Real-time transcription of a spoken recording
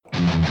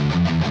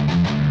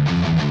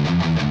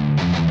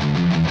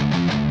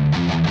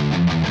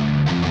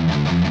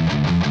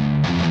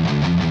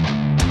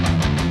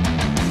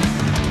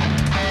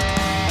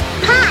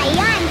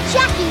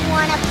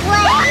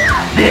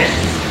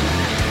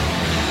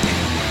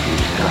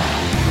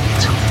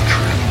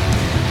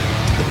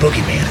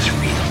boogeyman is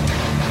real,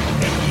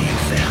 and you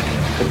found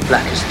him. The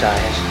blackest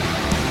eyes,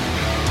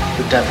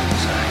 the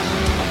devil's eyes.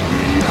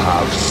 We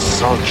have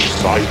such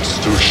sights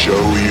to show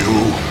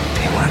you.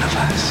 Be one of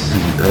us.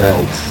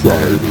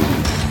 Outsiders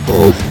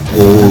of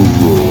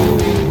horror.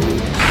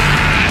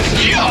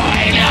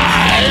 Join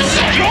us!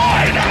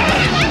 Join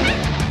us!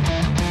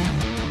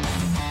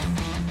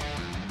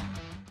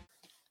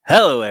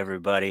 Hello,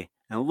 everybody,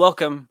 and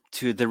welcome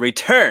to the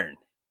return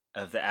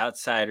of the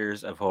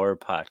Outsiders of Horror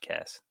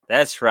podcast.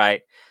 That's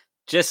right.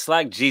 Just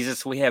like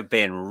Jesus, we have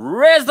been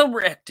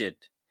resurrected.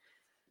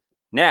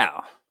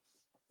 Now,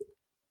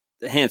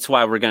 hence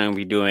why we're going to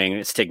be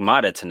doing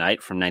Stigmata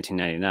tonight from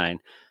 1999.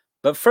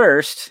 But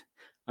first,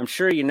 I'm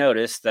sure you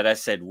noticed that I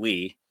said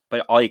we,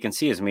 but all you can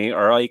see is me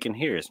or all you can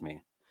hear is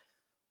me.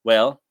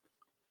 Well,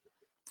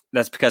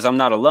 that's because I'm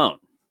not alone.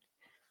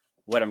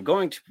 What I'm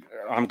going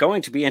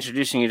to be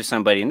introducing you to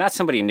somebody, not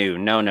somebody new.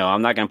 No,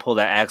 I'm not going to pull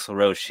that Axl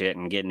Rose shit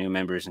and get new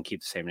members and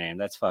keep the same name.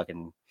 That's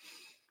fucking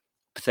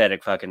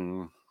pathetic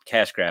fucking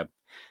cash grab.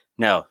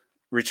 No,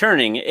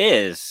 returning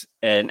is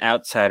an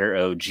outsider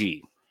OG.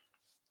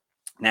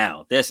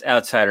 Now, this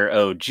outsider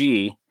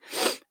OG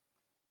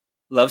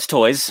loves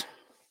toys.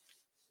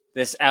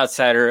 This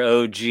outsider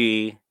OG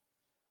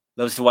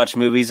loves to watch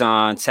movies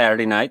on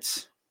Saturday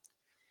nights.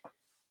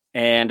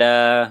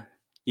 And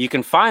you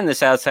can find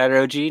this outsider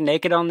OG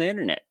naked on the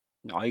internet.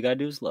 All you gotta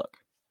do is look.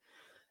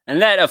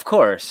 And that, of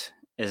course,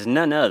 is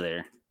none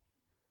other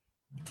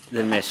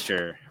than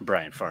Mr.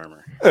 Brian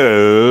Farmer.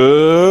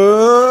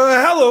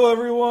 Hello,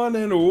 everyone,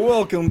 and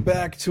welcome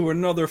back to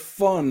another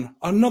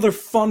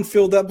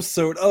fun-filled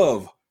episode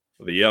of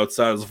the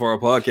Outsiders of Horror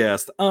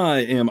podcast. I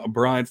am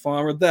Brian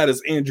Farmer. That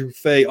is Andrew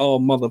Fay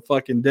all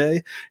motherfucking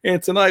day.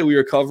 And tonight we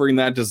are covering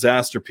that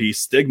disaster piece,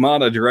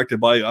 Stigmata, directed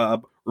by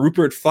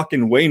Rupert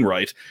fucking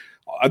Wainwright.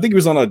 I think he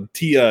was on a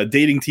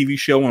dating TV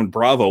show on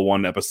Bravo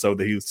one episode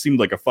that he seemed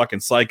like a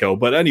fucking psycho.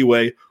 But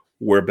anyway,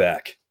 we're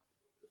back.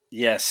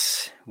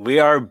 Yes, we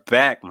are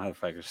back,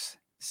 motherfuckers.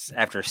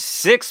 After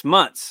 6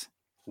 months,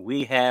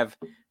 we have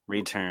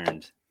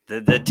returned.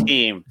 The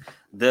team,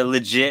 the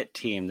legit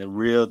team, the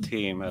real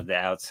team of the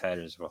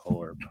Outsiders of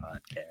Horror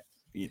podcast.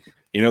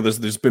 You know,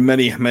 there's been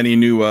many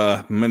new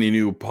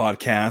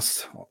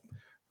podcasts,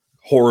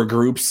 horror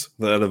groups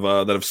that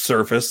have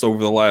surfaced over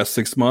the last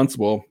 6 months.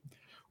 Well,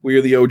 we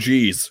are the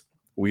OGs.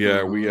 We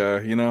are,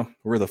 you know,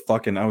 we're the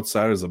fucking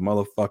outsiders of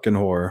motherfucking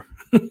horror.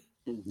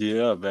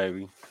 Yeah,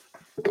 baby.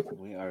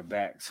 We are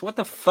back. So what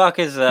the fuck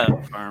is up,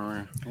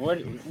 Farmer?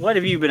 What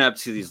have you been up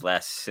to these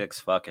last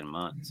 6 fucking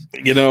months?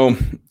 You know,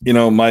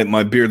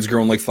 my beard's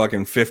grown like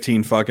fucking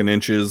 15 fucking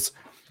inches.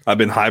 I've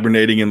been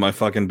hibernating in my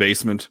fucking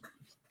basement.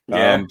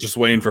 Yeah. Just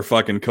waiting for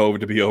fucking COVID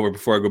to be over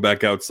before I go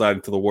back outside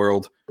into the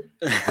world.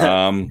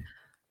 When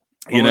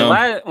we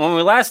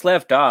last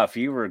left off,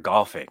 you were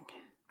golfing.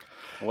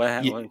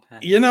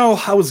 You know,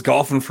 I was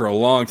golfing for a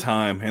long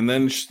time, and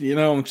then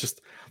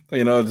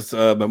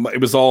it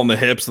was all in the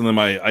hips, and then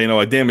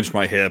I damaged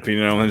my hip,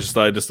 and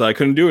I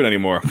couldn't do it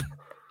anymore.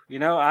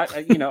 And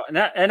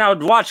I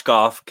would watch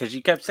golf because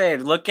you kept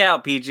saying, "Look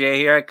out, PGA,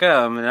 here I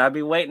come," and I'd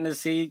be waiting to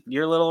see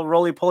your little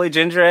roly-poly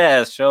ginger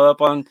ass show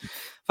up on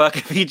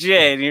fucking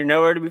PGA, and you're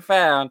nowhere to be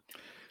found.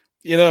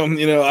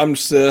 I'm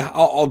just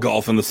I'll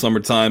golf in the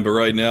summertime, but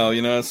right now,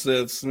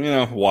 it's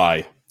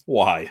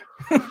why.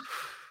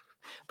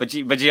 But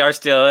you are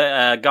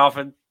still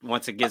golfing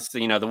once it gets,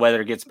 the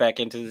weather gets back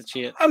into the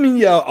shit. I mean,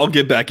 yeah, I'll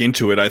get back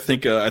into it. I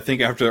think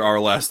after our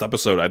last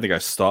episode, I think I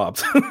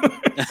stopped.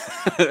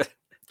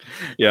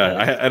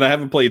 Yeah, I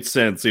haven't played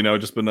since.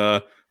 Just been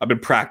I've been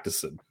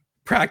practicing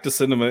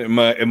in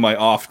my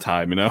off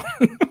time.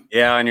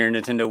 Yeah, on your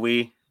Nintendo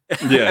Wii.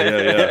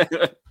 Yeah.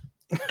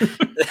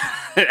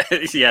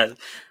 Yeah.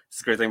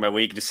 It's a great thing about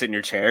Wii. You can just sit in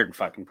your chair and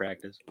fucking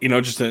practice.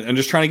 Just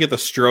trying to get the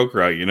stroke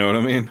right. You know what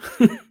I mean?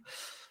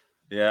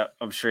 Yeah,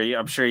 I'm sure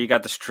you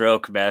got the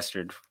stroke,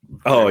 bastard.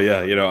 Oh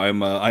yeah,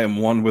 I am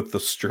one with the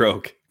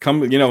stroke.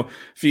 Come,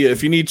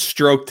 if you need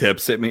stroke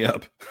tips, hit me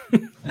up.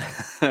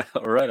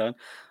 Right on.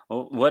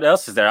 Well, what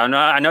else is there?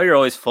 I know you're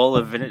always full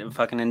of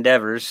fucking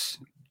endeavors,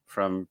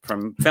 from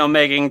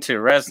filmmaking to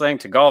wrestling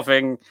to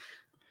golfing.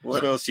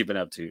 What else you been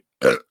up to?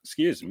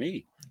 Excuse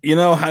me.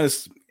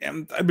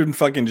 I've been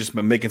fucking just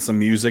been making some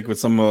music with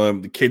some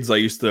of the kids I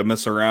used to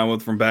mess around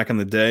with from back in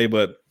the day,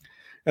 but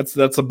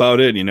that's about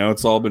it.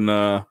 It's all been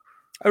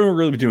I haven't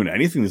really been doing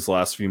anything these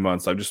last few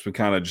months. I've just been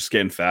kind of just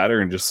getting fatter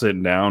and just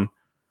sitting down.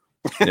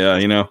 Yeah,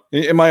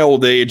 in my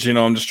old age,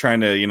 I'm just trying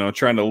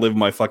to live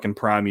my fucking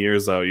prime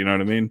years out. You know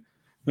what I mean?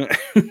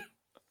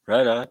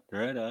 Right on.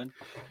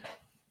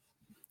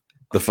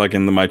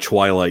 My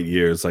twilight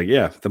years.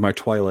 My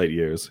twilight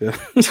years. Yeah.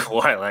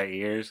 Twilight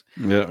years.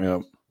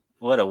 Yeah.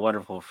 What a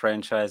wonderful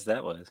franchise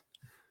that was.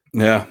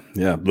 Yeah.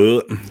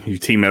 You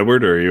Team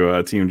Edward or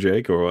you Team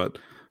Jake or what?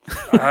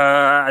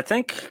 I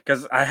think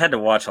because I had to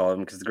watch all of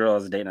them because the girl I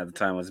was dating at the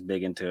time was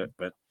big into it.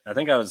 But I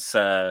think I was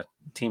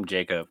Team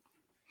Jacob.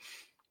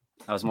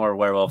 I was more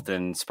werewolf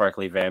than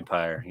sparkly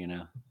vampire.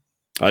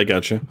 I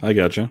gotcha.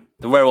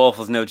 The werewolf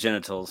with no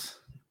genitals.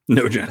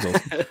 No genitals.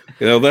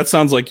 That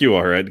sounds like you,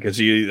 all right? Because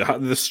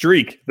the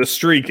streak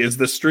is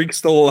the streak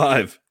still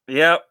alive?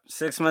 Yep.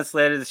 6 months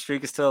later, the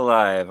streak is still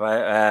alive.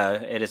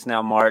 It is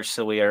now March,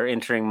 so we are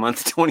entering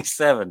month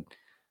 27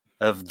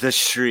 of the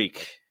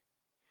streak.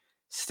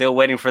 Still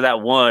waiting for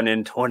that 1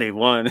 in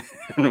 21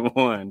 and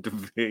 1 to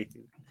be.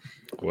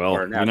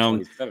 Well,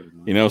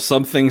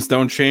 some things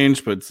don't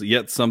change, but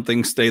yet some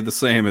things stay the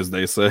same, as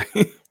they say.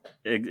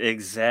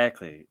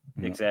 Exactly.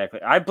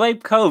 I blame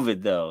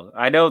COVID, though.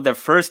 I know the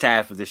first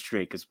half of the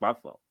streak is my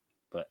fault,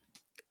 but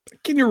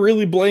can you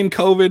really blame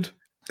COVID?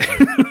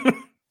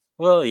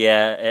 Well,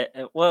 yeah.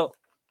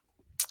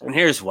 And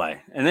here's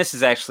why. And this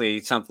is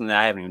actually something that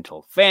I haven't even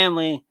told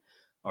family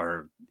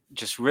or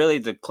just really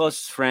the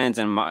closest friends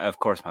and, of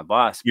course, my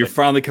boss. You're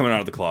finally coming out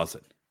of the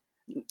closet.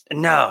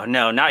 No,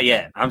 not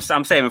yet. I'm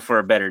saving for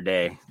a better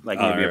day, like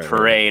maybe a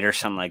parade or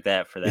something like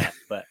that for that.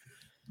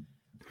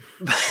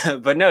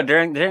 But no,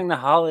 during the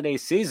holiday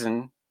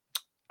season,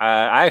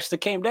 I actually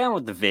came down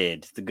with the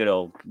vid, the good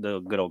old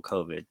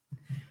COVID.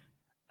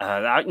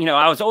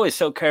 I was always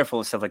so careful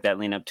and stuff like that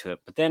leading up to it.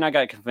 But then I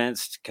got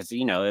convinced because,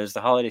 it was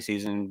the holiday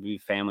season, we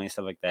family and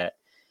stuff like that.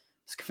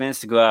 I was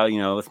convinced to go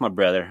out, with my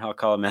brother. I'll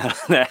call him out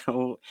on that.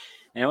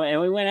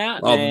 And we went out.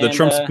 Oh, the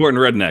Trump supporting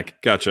redneck.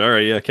 Gotcha. All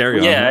right. Yeah. Carry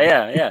on.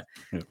 Yeah.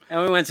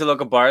 And we went to a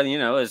local bar,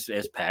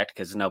 it's packed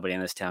because nobody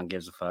in this town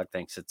gives a fuck,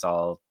 thinks it's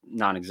all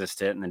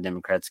non-existent and the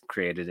Democrats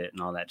created it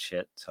and all that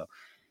shit. So.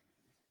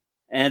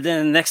 And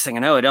then next thing I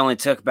know, it only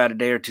took about a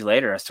day or two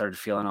later, I started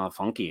feeling all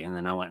funky. And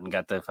then I went and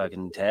got the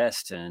fucking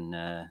test, and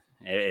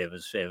it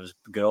was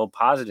good old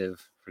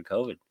positive for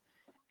COVID.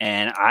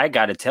 And I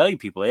got to tell you,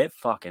 people, it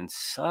fucking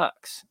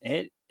sucks.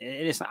 It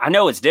is. I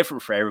know it's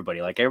different for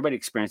everybody. Like, everybody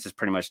experiences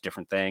pretty much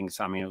different things.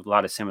 I mean, a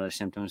lot of similar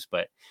symptoms,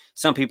 but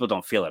some people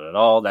don't feel it at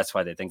all. That's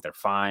why they think they're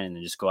fine, and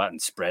they just go out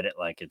and spread it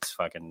like it's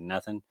fucking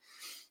nothing.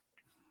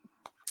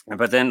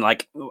 But then,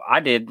 like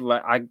I did,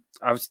 I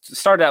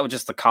started out with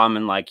just the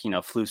common,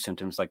 flu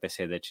symptoms, like they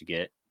say that you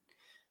get.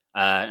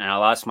 And I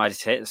lost my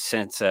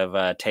sense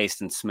of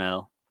taste and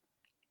smell.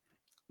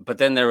 But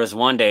then there was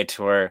one day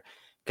to where,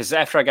 because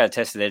after I got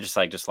tested, they just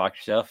lock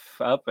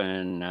yourself up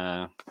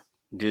and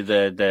do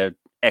the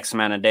X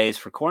amount of days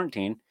for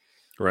quarantine.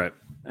 Right.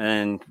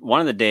 And one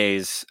of the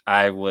days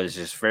I was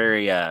just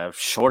very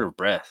short of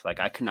breath.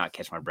 Like, I could not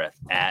catch my breath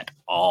at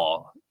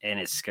all. And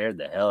it scared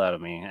the hell out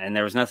of me. And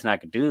there was nothing I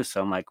could do.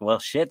 So I'm like, well,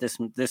 shit,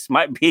 this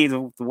might be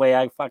the way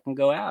I fucking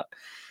go out.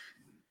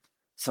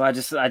 So I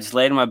just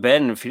laid in my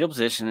bed in a fetal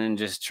position and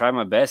just tried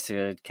my best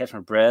to catch my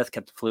breath,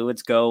 kept the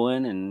fluids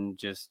going, and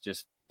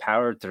just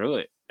powered through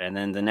it. And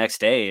then the next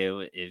day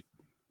it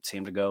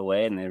seemed to go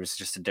away, and there was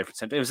just a different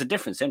symptom. It was a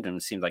different symptom.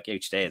 It seemed like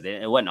each day.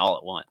 It wasn't all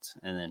at once.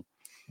 And then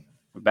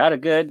about a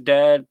good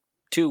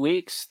 2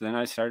 weeks, then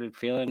I started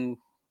feeling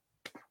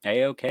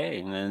A-okay.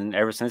 And then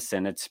ever since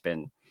then, it's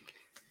been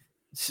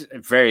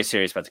very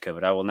serious about the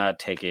COVID. I will not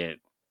take it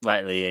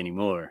lightly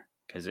anymore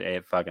because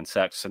it fucking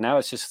sucks. So now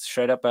it's just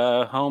straight up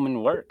home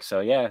and work.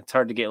 So yeah, it's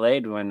hard to get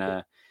laid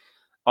when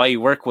all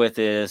you work with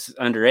is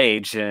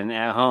underage, and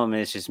at home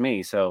it's just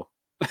me. So,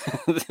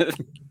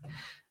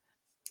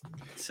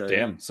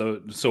 damn.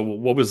 So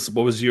what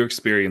was your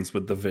experience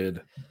with the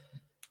vid?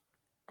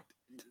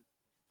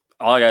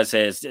 All I gotta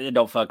say is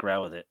don't fuck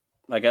around with it.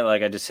 Like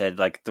I just said,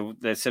 like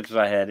the symptoms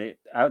I had,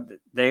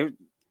 they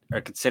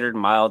are considered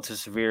mild to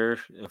severe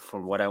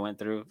from what I went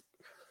through.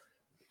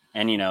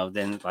 And,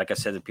 then, like I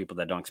said, the people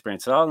that don't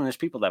experience it all, and there's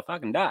people that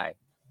fucking die.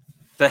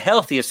 The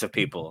healthiest of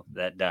people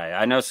that die.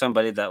 I know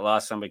somebody that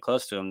lost somebody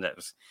close to him that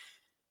was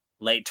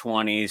late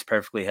 20s,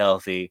 perfectly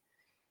healthy,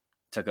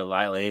 took it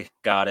lightly,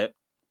 got it.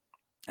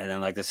 And then,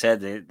 like I said,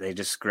 they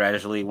just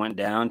gradually went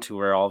down to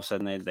where all of a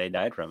sudden they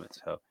died from it.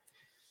 So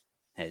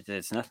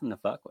it's nothing to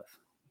fuck with.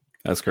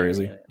 That's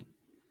crazy.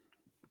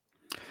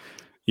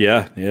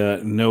 Yeah.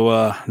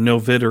 No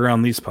vid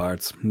around these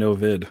parts. No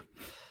vid.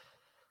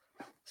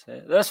 So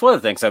that's one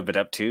of the things I've been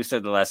up to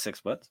the last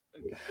 6 months.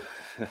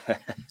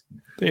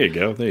 There you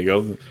go.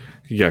 You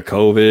got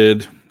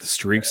COVID. The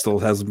streak still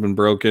hasn't been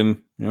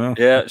broken.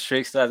 Yeah,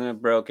 streak still hasn't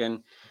been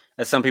broken.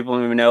 As some people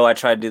don't even know, I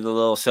tried to do the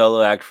little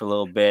solo act for a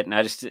little bit, and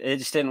it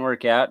just didn't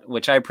work out,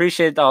 which I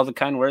appreciate all the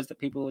kind words that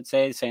people would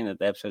say, saying that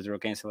the episodes are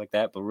okay and stuff like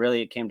that. But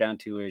really, it came down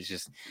to it was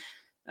just,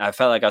 I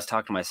felt like I was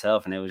talking to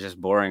myself, and it was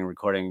just boring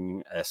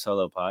recording a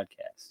solo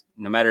podcast.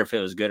 No matter if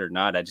it was good or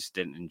not, I just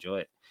didn't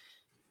enjoy it.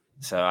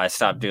 So I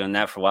stopped doing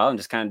that for a while and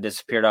just kind of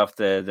disappeared off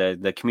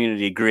the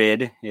community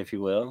grid, if you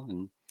will.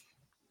 And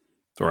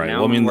right.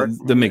 Well, I mean,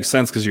 that makes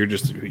sense because you're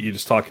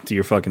just talking to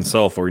your fucking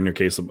self, or in your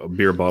case, a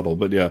beer bottle.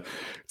 But yeah,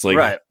 it's like,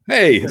 right.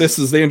 Hey, this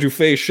is the Andrew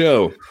Faye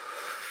show.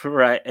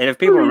 Right. And if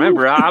people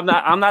remember, I'm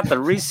not the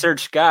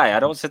research guy. I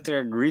don't sit there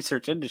and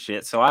research into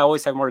shit. So I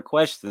always have more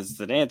questions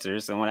than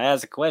answers. And when I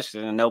ask a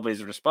question and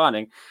nobody's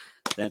responding,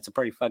 then it's a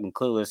pretty fucking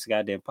clueless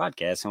goddamn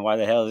podcast. And why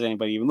the hell is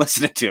anybody even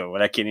listening to it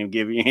when I can't even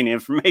give you any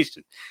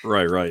information?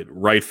 Right.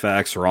 Right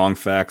facts, wrong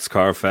facts,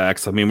 car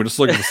facts. I mean, we're just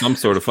looking for some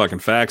sort of fucking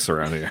facts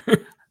around here.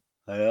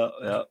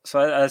 Yeah. So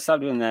I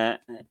stopped doing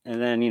that,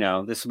 and then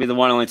this will be the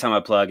only time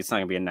I plug. It's not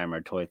gonna be a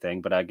Nightmare Toy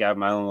thing, but I got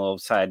my own little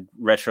side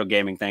retro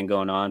gaming thing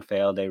going on,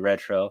 Fail Day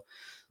Retro.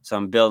 So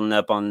I'm building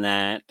up on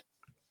that,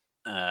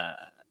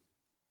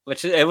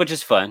 which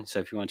is fun. So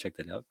if you want to check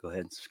that out, go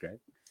ahead and subscribe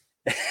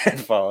and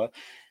follow.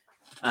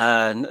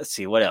 Let's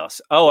see what else.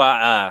 Oh,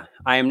 I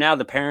am now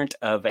the parent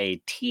of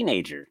a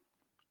teenager.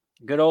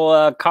 Good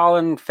old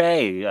Colin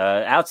Fay,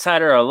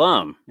 outsider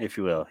alum, if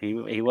you will.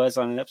 He was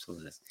on an episode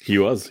of this. He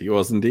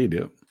was indeed.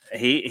 Yeah.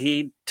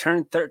 He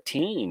turned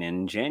 13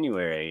 in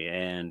January,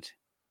 and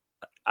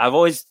I've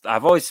always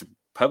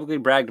publicly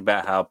bragged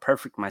about how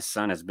perfect my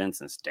son has been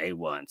since day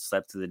one.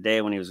 Slept through the day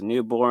when he was a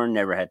newborn,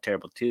 never had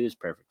terrible twos,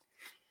 perfect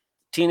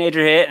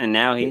teenager hit, and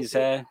now he's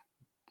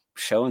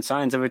showing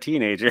signs of a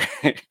teenager.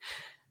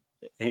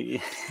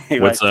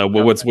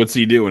 What's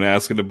he doing?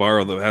 Asking to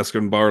borrow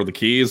the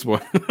keys?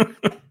 What?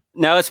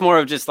 No, it's more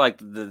of just like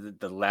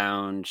the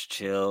lounge,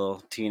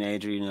 chill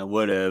teenager,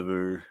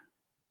 whatever.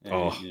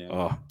 And,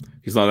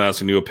 he's not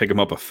asking you to pick him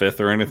up a fifth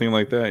or anything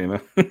like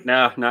that,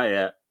 No, not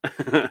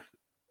yet.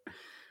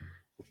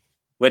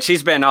 Which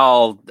he's been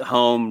all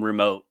home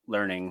remote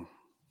learning.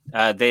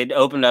 They'd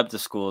opened up the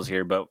schools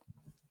here, but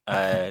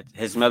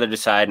his mother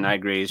decided, and I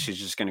agree, she's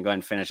just going to go ahead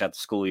and finish out the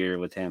school year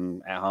with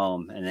him at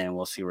home, and then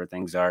we'll see where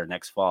things are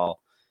next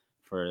fall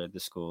for the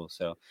school.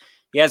 So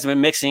he hasn't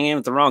been mixing in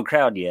with the wrong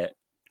crowd yet.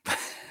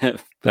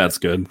 That's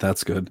good.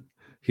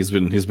 He's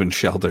been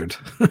sheltered.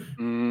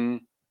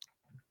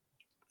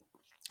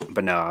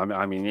 But no,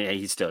 I mean, yeah,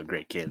 he's still a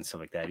great kid and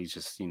stuff like that. He's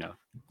just,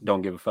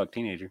 don't give a fuck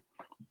teenager.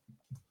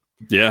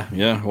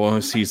 Yeah. Well,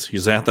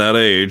 he's at that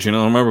age. I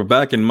remember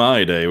back in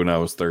my day when I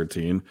was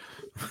 13.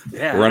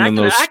 Yeah, running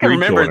those street I can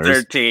remember corners.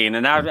 13,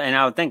 and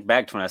I would think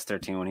back to when I was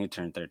 13 when he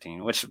turned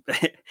 13. Which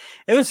it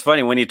was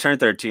funny when he turned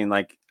 13.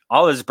 Like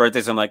all his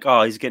birthdays, I'm like,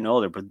 oh, he's getting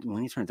older. But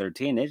when he turned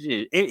 13,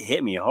 it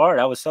hit me hard.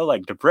 I was so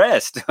like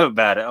depressed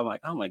about it. I'm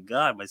like, oh my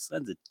god, my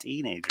son's a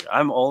teenager.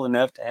 I'm old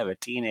enough to have a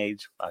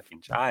teenage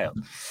fucking child.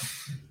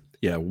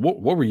 Yeah,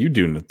 what were you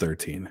doing at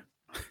 13?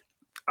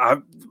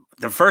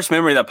 The first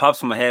memory that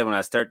pops in my head when I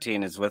was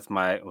 13 is with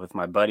my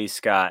buddy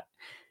Scott,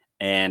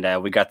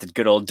 and we got the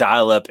good old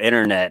dial-up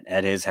internet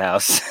at his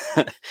house.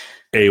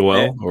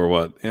 AOL or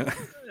what? Yeah.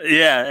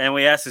 Yeah, and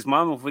we asked his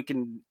mom if we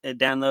can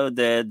download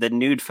the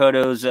nude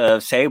photos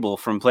of Sable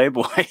from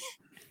Playboy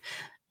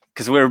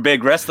because we were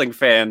big wrestling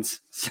fans.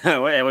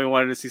 So and we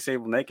wanted to see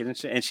Sable naked,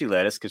 and she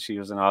let us because she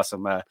was an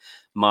awesome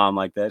mom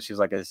like that. She was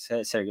like a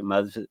surrogate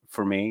mother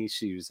for me.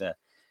 She was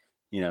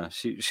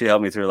she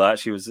helped me through a lot.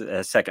 She was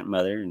a second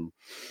mother,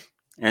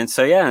 and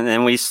so yeah, and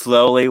then we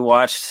slowly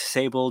watched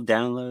Sable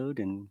download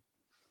and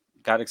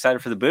got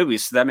excited for the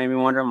boobies. So that made me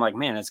wonder. I'm like,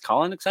 man, is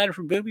Colin excited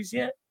for boobies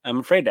yet? I'm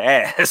afraid to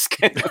ask,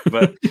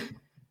 but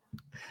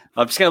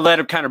I'm just gonna let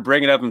him kind of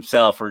bring it up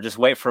himself, or just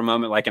wait for a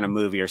moment, like in a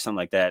movie or something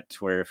like that,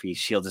 where if he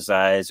shields his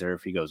eyes or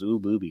if he goes, "Ooh,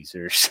 boobies,"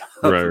 or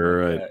something.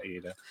 Right. Like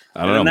that,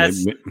 I don't know.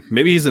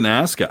 Maybe he's an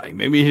ass guy.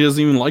 Maybe he doesn't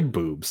even like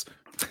boobs.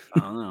 I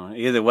don't know.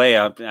 Either way,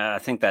 I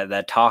think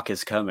that talk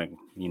is coming.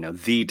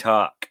 The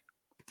talk.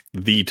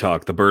 The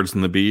talk. The birds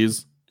and the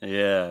bees.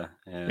 Yeah.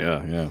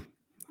 The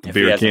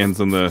beer cans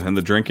and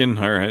the drinking.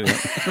 All right.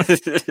 Yeah.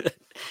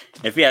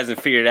 If he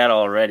hasn't figured it out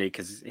already,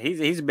 because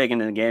he's big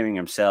into gaming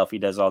himself. He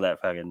does all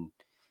that fucking,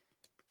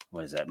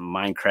 what is that,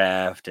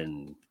 Minecraft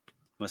and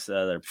what's the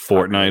other?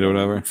 Fortnite or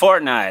whatever.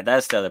 Fortnite.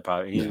 That's the other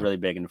part. He's really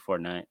big into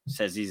Fortnite.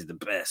 Says he's the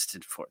best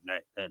at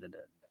Fortnite.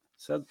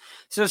 So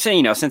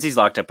since he's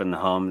locked up in the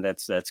home,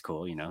 that's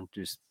cool.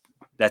 Just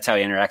that's how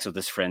he interacts with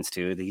his friends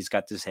too. He's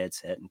got this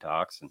headset and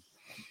talks and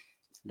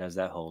does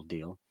that whole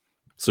deal.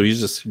 So he's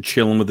just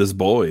chilling with his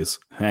boys,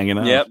 hanging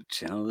out. Yep,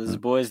 chilling with his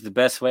boys the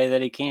best way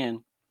that he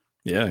can.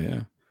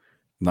 Yeah.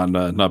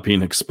 Not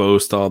being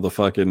exposed to all the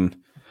fucking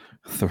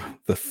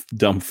the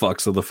dumb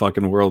fucks of the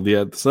fucking world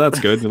yet. So that's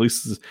good. At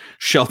least it's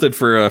sheltered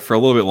for a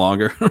little bit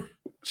longer.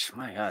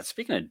 My God,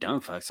 speaking of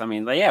dumb fucks, I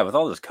mean, yeah, with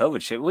all this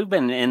COVID shit, we've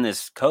been in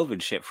this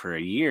COVID shit for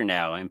a year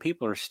now, and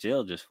people are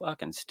still just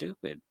fucking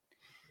stupid.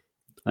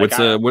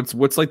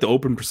 What's like the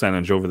open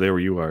percentage over there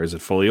where you are? Is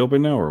it fully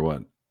open now or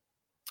what?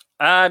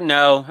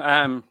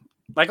 No.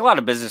 Like a lot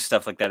of business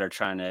stuff like that are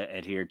trying to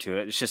adhere to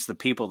it. It's just the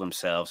people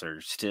themselves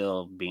are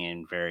still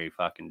being very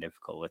fucking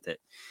difficult with it,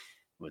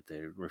 with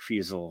the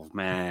refusal of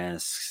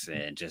masks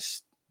and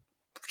just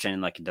pretending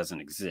like it doesn't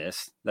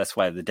exist. That's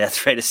why the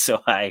death rate is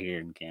so high here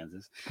in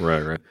Kansas.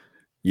 Right.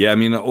 Yeah, I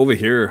mean over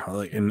here,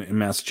 like in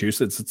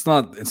Massachusetts, it's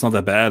not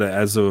that bad.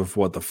 As of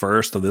the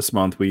first of this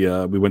month, we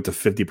went to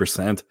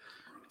 50%.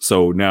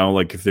 So now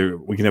like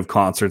we can have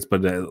concerts,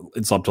 but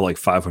it's up to like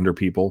 500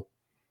 people.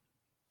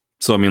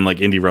 So I mean, like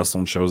indie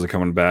wrestling shows are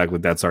coming back,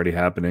 like that's already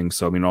happening.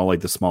 So I mean, all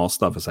like the small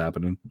stuff is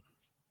happening.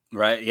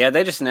 Right. Yeah,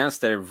 they just announced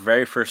their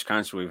very first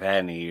concert we've had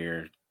in a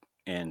year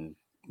in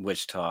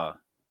Wichita.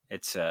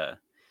 It's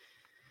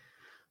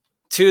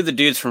two of the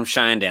dudes from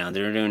Shinedown.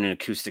 They're doing an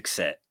acoustic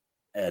set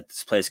at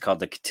this place called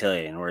the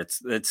Cotillion, where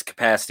its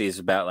capacity is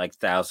about like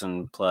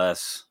 1,000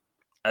 plus.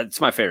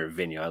 It's my favorite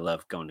venue. I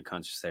love going to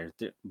concerts there.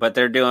 But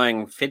they're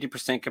doing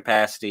 50%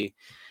 capacity.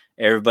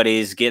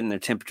 everybody's getting their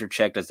temperature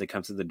checked as they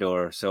come through the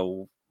door.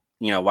 So,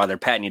 while they're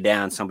patting you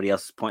down, somebody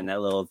else is pointing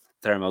that little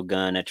thermal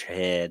gun at your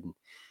head.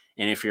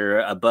 And if you're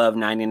above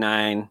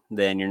 99,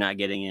 then you're not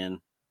getting in,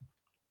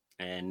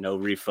 and no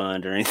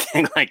refund or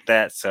anything like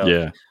that.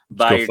 So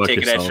buy your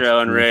ticket at your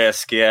own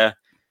risk. Yeah.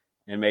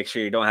 And make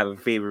sure you don't have a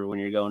fever when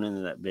you're going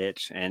into that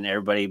bitch. And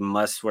everybody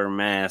must wear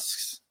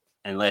masks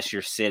unless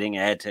you're sitting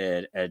at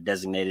a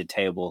designated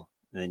table.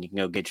 And then you can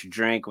go get your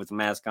drink with the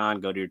mask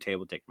on, go to your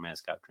table, take your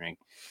mask off, drink,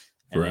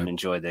 and then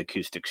enjoy the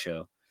acoustic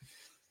show.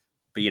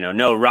 But,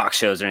 no rock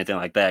shows or anything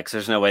like that, because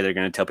there's no way they're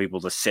going to tell people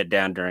to sit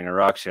down during a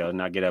rock show and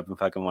not get up and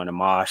fucking want to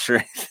mosh or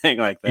anything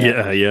like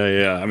that.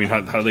 Yeah. I mean, how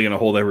are they going to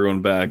hold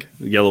everyone back?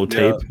 Yellow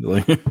tape?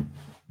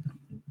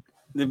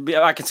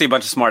 I can see a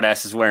bunch of smart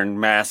asses wearing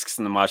masks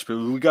in the mosh pit.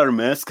 We got our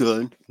mask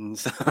on. And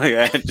so,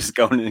 just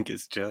going in and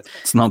gets chill.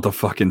 It's not the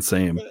fucking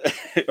same.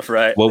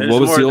 Right. What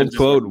was the old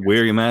quote?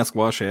 Wear your mask,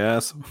 wash your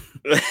ass.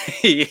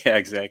 Yeah,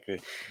 exactly.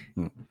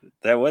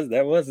 That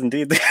was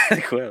indeed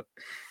the quote.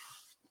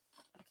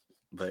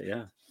 But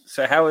yeah.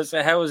 So how was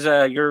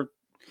your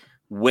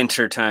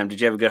winter time?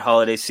 Did you have a good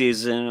holiday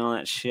season and all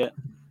that shit?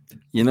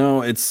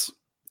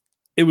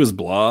 It was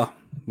blah.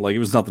 Like, it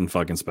was nothing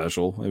fucking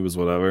special. It was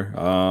whatever.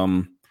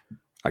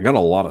 I got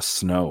a lot of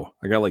snow.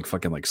 I got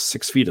like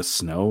 6 feet of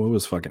snow. It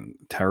was fucking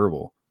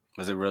terrible.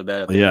 Was it really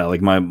bad? Yeah,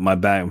 like my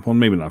back, well,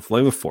 maybe not,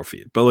 like 4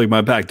 feet, but like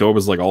my back door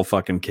was like all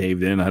fucking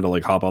caved in. I had to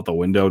like hop out the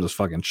window, just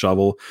fucking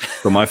shovel.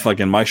 But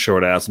my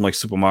short ass, I'm like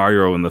Super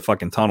Mario in the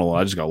fucking tunnel.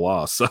 I just got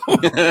lost. So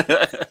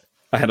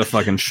I had to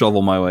fucking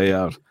shovel my way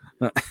out.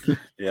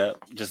 Yeah,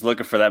 just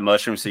looking for that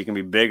mushroom so you can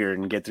be bigger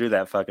and get through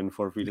that fucking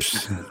 4 feet of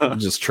snow.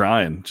 just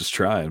trying.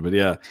 But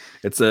yeah,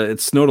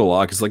 it snowed a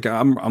lot because like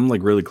I'm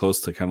like really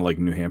close to kind of like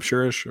New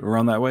Hampshire-ish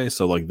around that way,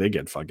 so like they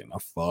get fucking a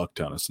fuck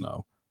ton of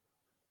snow.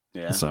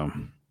 Yeah. So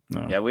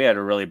yeah, we had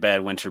a really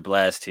bad winter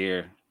blast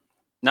here.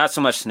 Not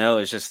so much snow,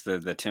 it's just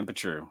the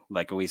temperature.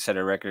 Like, we set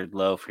a record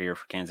low for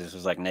Kansas. It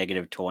was like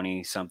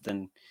 -20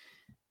 something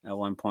at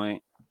one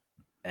point.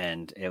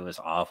 And it was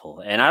awful.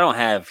 And I don't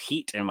have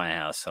heat in my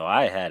house, so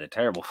I had a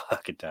terrible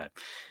fucking time.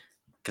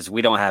 Because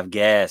we don't have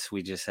gas.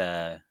 We just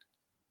I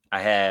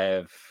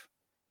have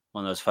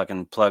one of those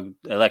fucking plug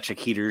electric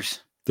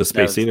heaters. The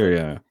space heater,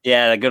 yeah.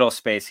 Yeah, the good old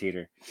space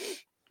heater.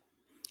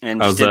 And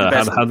how'd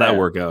that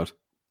work out?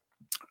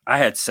 I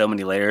had so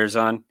many layers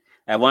on.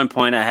 At one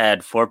point, I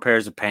had 4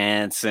 pairs of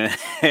pants. And,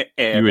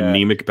 you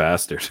anemic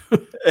bastard.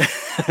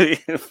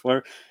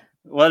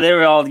 Well, they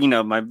were all,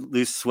 my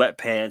loose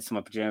sweatpants, my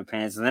pajama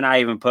pants. And then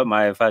I even put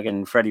my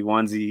fucking Freddy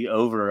onesie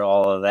over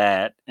all of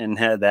that and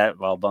had that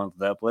all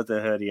bumped up with a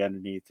hoodie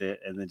underneath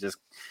it. And then just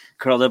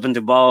curled up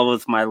into a ball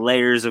with my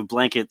layers of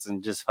blankets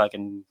and just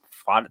fucking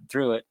fought it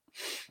through it.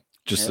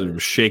 Just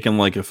shaking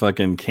like a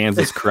fucking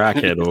Kansas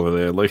crackhead over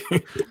there, like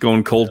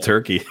going cold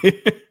turkey.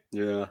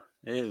 Yeah,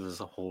 it was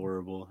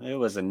horrible. It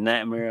was a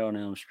nightmare on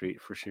Elm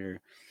Street for sure.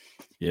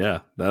 Yeah,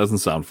 that doesn't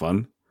sound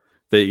fun.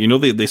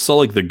 They sell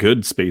like the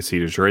good space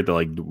heaters, right? That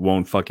like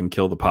won't fucking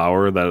kill the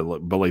power.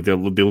 But like they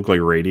look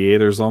like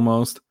radiators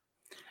almost.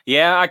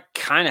 Yeah, I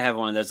kind of have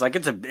one of those. Like,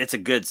 it's a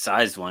good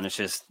sized one. It's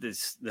just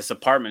this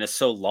apartment is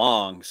so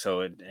long,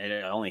 so it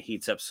only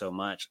heats up so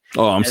much.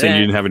 Oh, I'm saying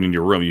you didn't have it in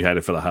your room. You had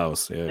it for the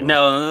house. Yeah.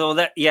 No,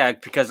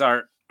 because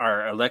our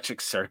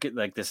electric circuit,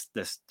 like this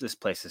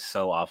place is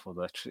so awful.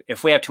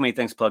 If we have too many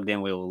things plugged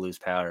in, we will lose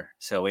power.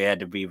 So we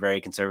had to be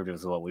very conservative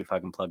with what we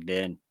fucking plugged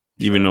in.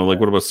 Even though, like,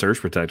 what about surge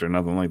protector?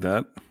 Nothing like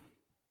that?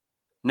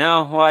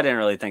 No, well, I didn't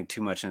really think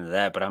too much into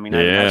that, but I mean,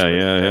 yeah.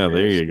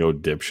 There you go,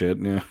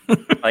 dipshit. Yeah.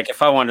 Like,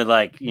 if I wanted to,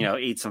 like,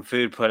 eat some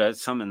food, put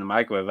something in the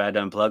microwave, I had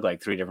to unplug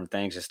like 3 different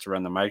things just to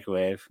run the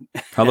microwave.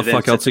 How the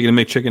fuck else are you gonna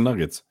make chicken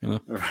nuggets?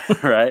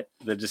 Right?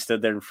 They just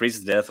stood there and freeze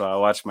to death while I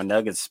watched my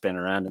nuggets spin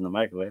around in the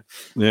microwave.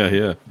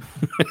 Yeah.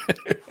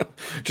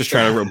 Just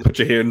trying to put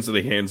your hands in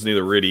the hands near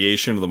the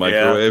radiation of the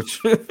microwave.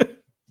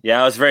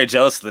 Yeah, I was very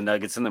jealous of the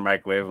nuggets in the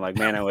microwave. I'm like,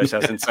 man, I wish I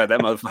was inside that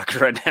motherfucker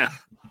right now.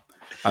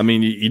 I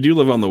mean, you do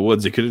live on the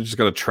woods. You could have just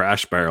got a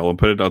trash barrel and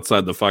put it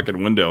outside the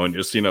fucking window and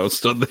just,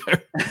 stood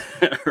there.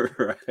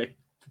 Right.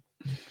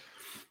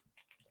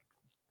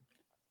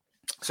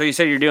 So you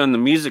said you're doing the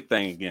music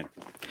thing again.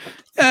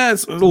 Yeah,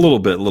 it's a little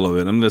bit.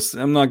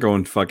 I'm not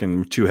going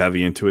fucking too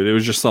heavy into it. It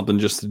was just something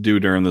just to do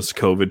during this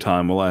COVID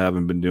time while I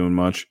haven't been doing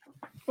much.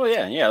 Well,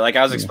 yeah. Like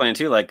I was explaining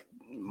too, like,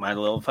 my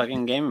little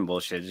fucking gaming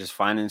bullshit, just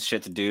finding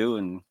shit to do.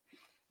 And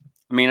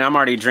I mean, I'm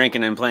already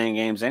drinking and playing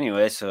games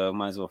anyway, so I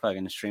might as well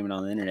fucking stream it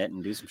on the internet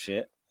and do some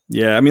shit.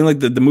 Yeah, I mean, like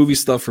the movie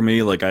stuff for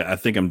me, like I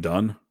think I'm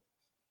done.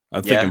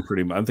 I think I'm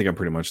pretty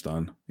much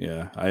done.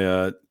 Yeah, I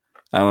don't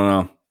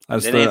know.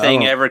 Did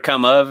anything ever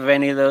come of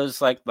any of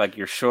those, like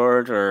your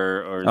short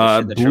or the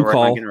shit that you're working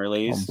on getting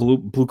released?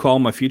 Blue Call,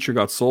 my feature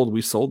got sold.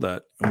 We sold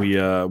that.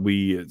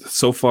 We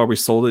so far we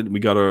sold it. We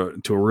got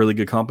to a really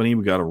good company.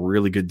 We got a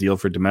really good deal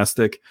for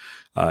domestic.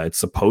 It's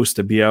supposed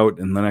to be out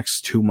in the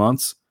next 2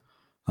 months.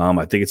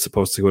 I think it's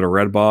supposed to go to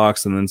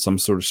Redbox and then some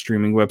sort of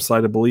streaming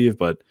website, I believe.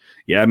 But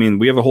yeah, I mean,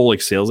 we have a whole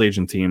like sales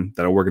agent team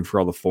that are working for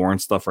all the foreign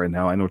stuff right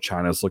now. I know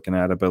China's looking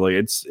at it, but like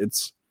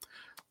it's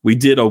we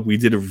did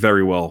it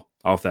very well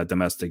off that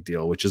domestic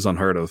deal, which is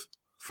unheard of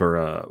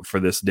for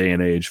this day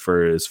and age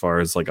for as far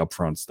as like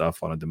upfront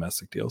stuff on a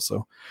domestic deal.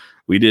 So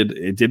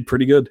it did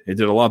pretty good. It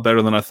did a lot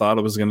better than I thought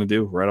it was going to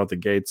do right out the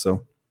gate.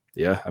 So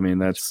yeah, I mean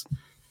that's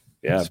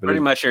it's pretty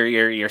much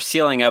you're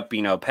sealing up,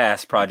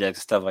 past projects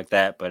and stuff like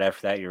that. But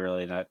after that, you're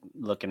really not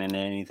looking into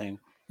anything.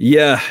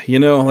 Yeah,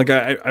 like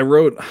I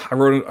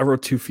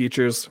wrote 2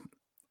 features.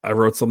 I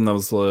wrote something that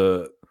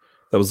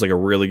was like a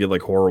really good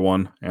like horror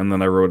one, and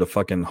then I wrote a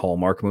fucking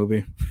Hallmark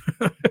movie.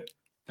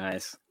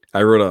 Nice.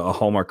 I wrote a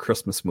Hallmark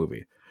Christmas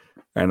movie,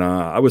 and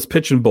I was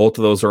pitching both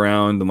of those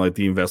around, and like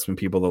the investment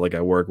people that like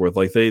I work with,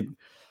 like I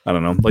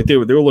don't know, like they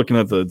were looking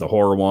at the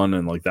horror one,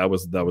 and like that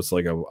was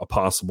like a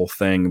possible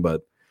thing,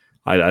 but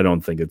I don't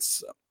think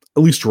it's,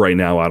 at least right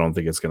now, I don't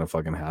think it's gonna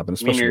fucking happen,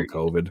 especially with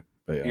COVID.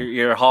 But, yeah.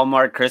 Your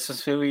Hallmark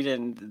Christmas movie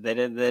they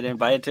didn't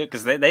buy it too,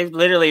 because they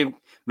literally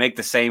make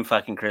the same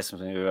fucking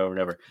Christmas movie over and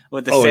over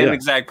with the same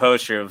exact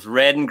poster. It was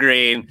red and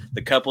green,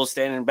 the couple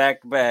standing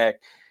back to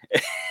back.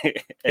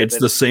 It's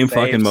the same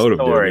fucking motive,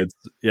 dude.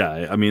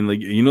 I mean, like,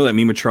 that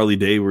meme of Charlie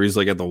Day where he's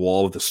like at the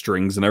wall with the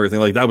strings and everything.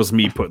 Like that was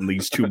me putting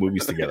these 2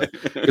 movies together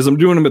because I'm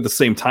doing them at the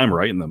same time,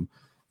 writing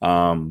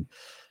them.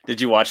 Did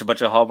you watch a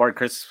bunch of Hallmark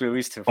Christmas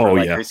movies for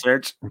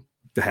research?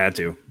 I had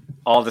to.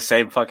 All the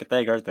same fucking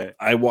thing, aren't they?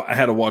 I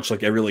had to watch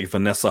like every like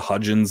Vanessa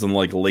Hudgens and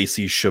like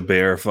Lacey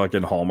Chabert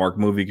fucking Hallmark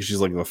movie because she's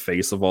like the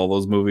face of all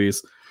those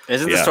movies.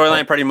 Isn't the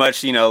storyline pretty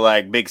much,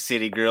 like big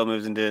city girl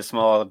moves into a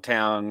small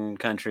town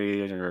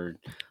country or?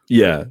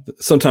 Yeah,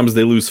 sometimes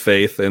they lose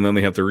faith and then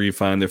they have to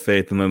refine their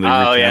faith and then they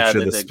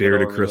recapture the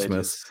spirit of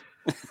Christmas.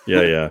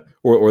 yeah.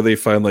 Or they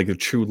find like a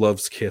true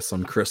love's kiss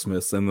on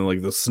Christmas and then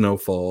like the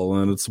snowfall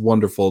and it's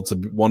wonderful. It's a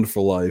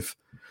wonderful life.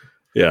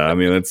 Yeah, I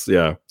mean it's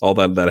all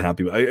that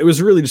happy. It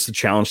was really just a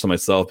challenge to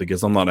myself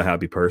because I'm not a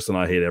happy person.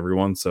 I hate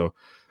everyone, so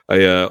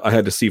I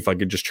had to see if I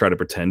could just try to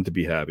pretend to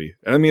be happy.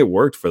 And I mean, it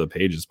worked for the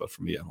pages, but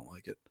for me, I don't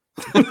like it.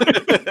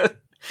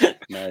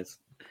 Nice.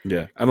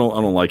 Yeah, I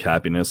don't like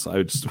happiness.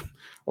 I just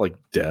like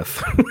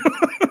death.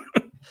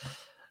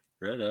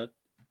 Right on.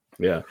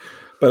 Yeah,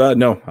 but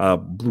no,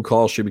 Blue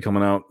Call should be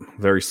coming out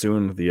very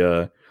soon.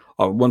 The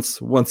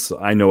once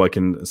I know I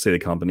can say the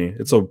company,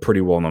 it's a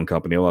pretty well known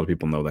company. A lot of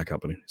people know that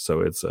company,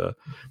 so it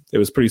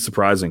was pretty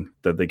surprising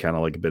that they kind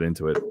of like bit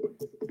into it.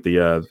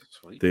 The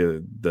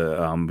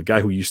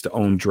guy who used to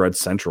own Dread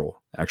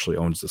Central actually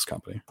owns this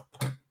company.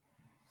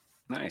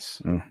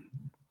 Nice. Yeah.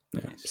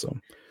 Nice. So,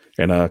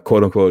 and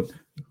quote unquote,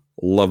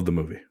 love the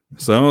movie.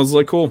 So I was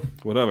like, cool,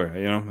 whatever.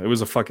 It was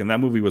that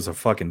movie was a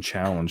fucking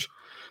challenge.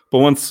 But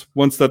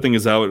once that thing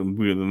is out,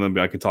 then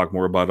I can talk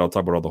more about it. I'll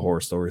talk about all the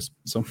horror stories.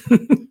 So,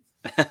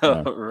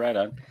 right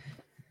on.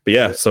 But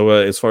yeah, so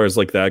as far as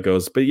like that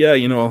goes, but yeah,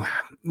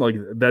 like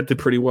that did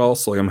pretty well.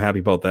 So like I'm happy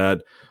about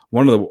that.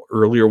 One of the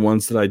earlier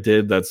ones that I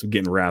did that's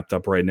getting wrapped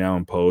up right now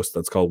in post,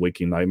 that's called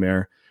Waking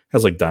Nightmare,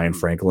 has like Diane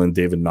Franklin,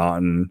 David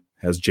Naughton,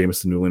 has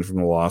Jameson Newland from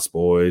the Lost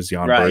Boys,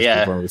 Jan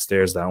Burstyn from the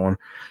Stairs. That one,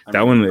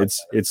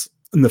 it's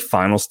in the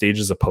final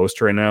stages of post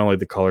right now, like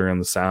the color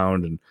and the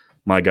sound. And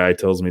my guy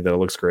tells me that it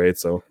looks great.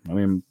 So I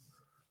mean,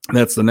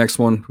 that's the next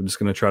one. We're just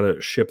gonna try to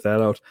ship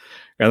that out,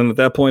 and then at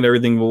that point,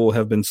 everything will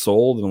have been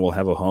sold and we'll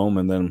have a home.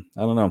 And then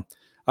I don't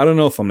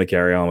know if I'm gonna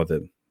carry on with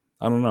it.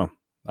 I don't know.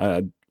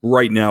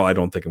 Right now, I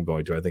don't think I'm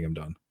going to. I think I'm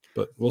done.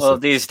 But we'll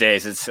see. These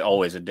days, it's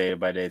always a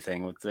day-by-day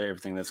thing with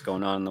everything that's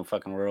going on in the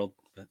fucking world.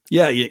 But.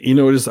 Yeah, it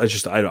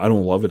is. I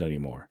don't love it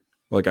anymore.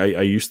 Like,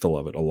 I used to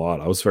love it a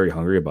lot. I was very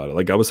hungry about it.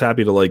 Like, I was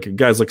happy to, like,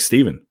 guys like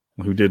Steven,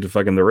 who did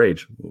fucking The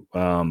Rage.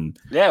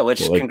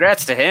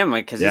 Congrats to him.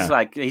 Like, because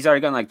he's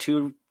already gotten, like,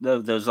 2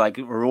 of those, like,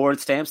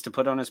 reward stamps to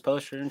put on his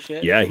poster and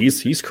shit. Yeah,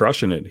 he's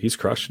crushing it. He's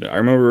crushing it. I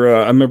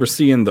remember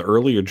seeing the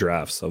earlier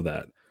drafts of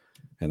that.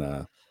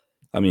 And,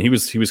 I mean, he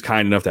was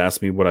kind enough to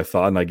ask me what I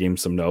thought, and I gave him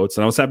some notes.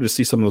 And I was happy to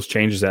see some of those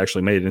changes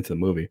actually made it into the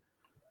movie.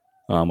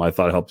 I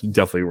thought it helped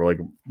definitely like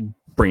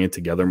bring it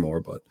together more.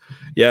 But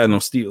yeah, no,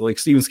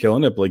 Steven's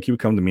killing it. But like he would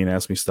come to me and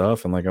ask me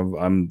stuff, and like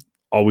I'm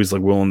always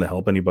like willing to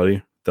help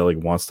anybody that like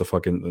wants to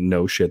fucking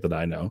know shit that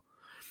I know.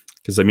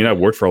 Because I mean, I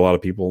worked for a lot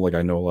of people, like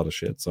I know a lot of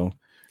shit, so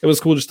it was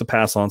cool just to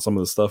pass on some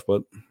of the stuff.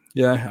 But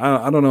yeah,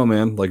 I don't know,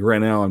 man. Like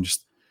right now, I'm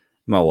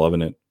not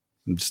loving it.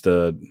 I'm just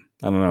I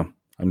don't know.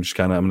 I'm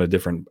in a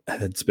different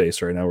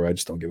headspace right now where I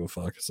just don't give a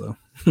fuck. So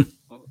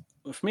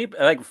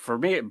for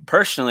me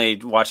personally,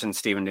 watching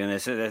Steven doing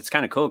this, it's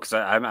kind of cool because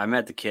I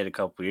met the kid a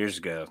couple years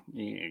ago,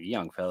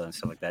 young fella and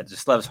stuff like that.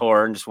 Just loves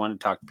horror and just wanted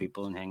to talk to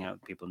people and hang out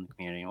with people in the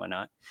community and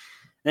whatnot.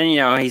 Then,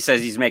 he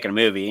says he's making a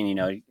movie,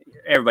 and,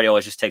 everybody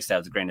always just takes that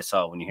with a grain of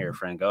salt when you hear a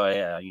friend go, oh,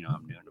 yeah,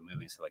 I'm doing a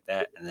movie and stuff like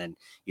that. And then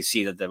you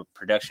see that the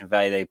production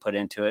value they put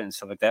into it and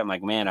stuff like that. I'm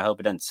like, man, I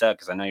hope it doesn't suck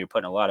because I know you're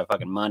putting a lot of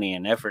fucking money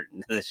and effort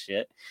into this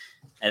shit.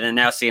 And then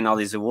now seeing all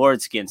these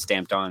awards getting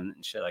stamped on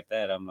and shit like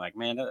that, I'm like,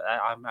 man,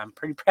 I'm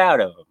pretty proud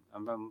of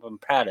him. I'm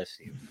proud of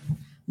Steve.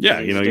 Yeah,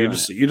 you're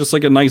just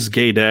like a nice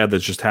gay dad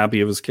that's just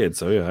happy of his kid.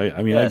 So yeah,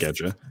 I mean, I get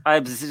you.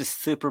 I'm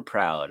just super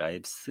proud.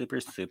 I'm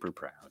super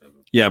proud of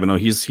him. Yeah, but no,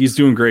 he's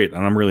doing great,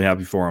 and I'm really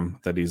happy for him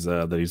that he's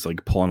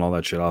like pulling all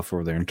that shit off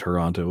over there in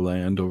Toronto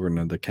land over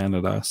in the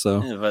Canada.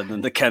 So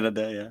the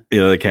Canada,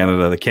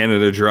 the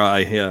Canada Dry.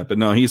 Yeah, but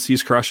no,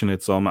 he's crushing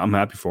it. So I'm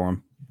happy for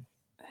him.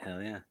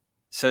 Hell yeah.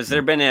 So has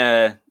there been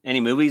any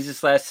movies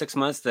this last 6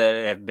 months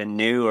that have been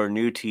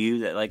new to you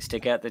that like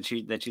stick out that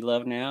you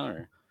love now,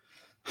 or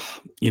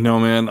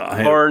man,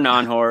 horror,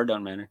 non-horror,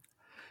 don't matter.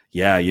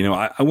 Yeah,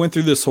 I went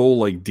through this whole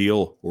like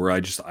deal where I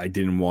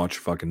didn't watch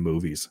fucking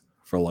movies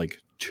for like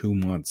 2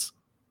 months.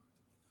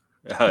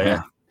 Oh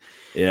yeah.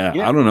 Yeah,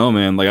 I don't know,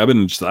 man. Like I've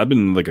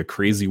been like a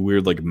crazy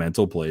weird like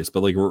mental place,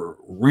 but like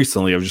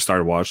recently I've just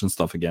started watching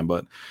stuff again,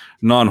 but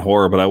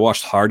non-horror. But I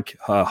watched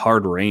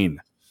Hard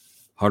Rain.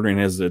 Hard Rain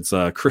has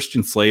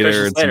Christian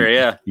Slater.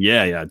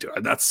 Yeah, dude,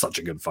 that's such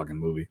a good fucking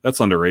movie. That's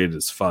underrated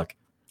as fuck.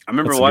 I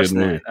remember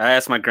watching it. I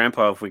asked my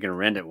grandpa if we could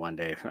rent it one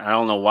day. I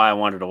don't know why I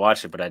wanted to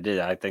watch it, but I did.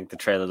 I think the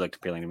trailer looked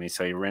appealing to me,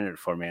 so he rented it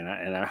for me, and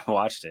I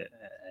watched it.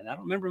 And I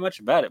don't remember much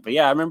about it, but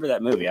yeah, I remember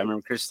that movie. I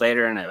remember Chris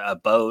Slater and a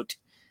boat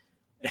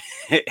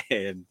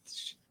and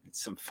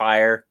some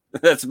fire.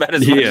 That's about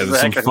as much as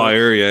some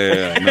fire.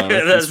 Yeah. No,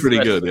 that's pretty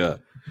good. Yeah.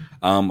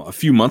 A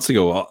few months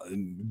ago,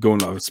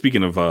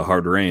 speaking of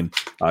Hard Rain,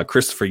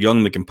 Christopher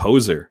Young, the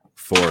composer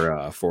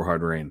for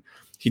Hard Rain,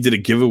 he did a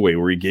giveaway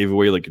where he gave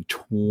away like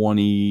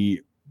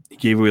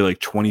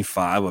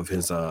 25 of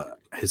his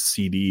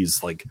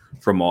CDs, like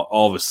from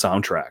all of his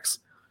soundtracks.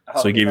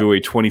 So he gave away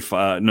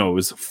 25. No, it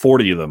was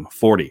 40 of them,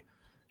 40,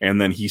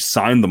 and then he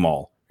signed them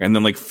all, and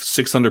then like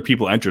 600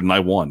 people entered, and I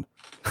won.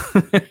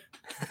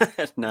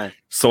 Nice.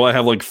 So I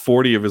have like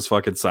 40 of his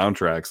fucking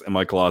soundtracks in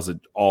my closet,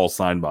 all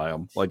signed by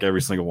him, like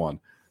every single one.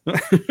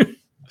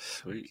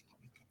 Sweet.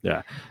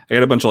 Yeah, I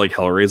got a bunch of like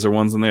Hellraiser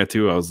ones in there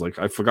too. I was like,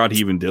 I forgot he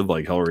even did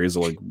like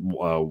Hellraiser like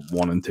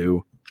 1 and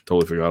 2.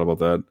 Totally forgot about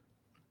that.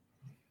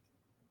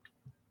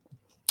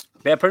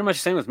 Yeah, pretty much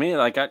the same with me.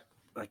 Like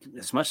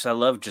as much as I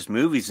love just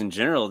movies in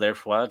general,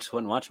 therefore I just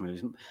wouldn't watch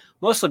movies.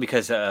 Mostly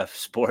because of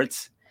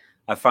sports.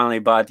 I finally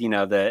bought, the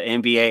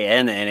NBA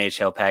and the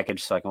NHL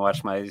package so I can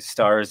watch my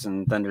Stars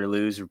and Thunder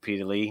lose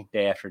repeatedly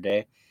day after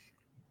day.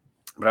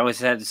 But I always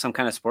had some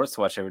kind of sports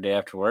to watch every day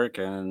after work.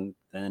 And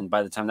then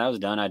by the time that was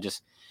done, I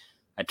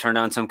turned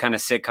on some kind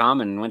of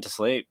sitcom and went to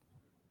sleep.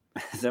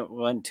 There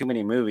wasn't too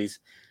many movies.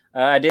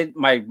 I did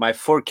my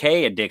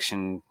 4K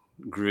addiction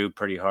grew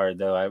pretty hard,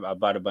 though. I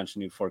bought a bunch of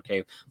new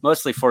 4K,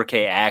 mostly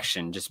 4K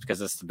action, just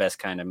because it's the best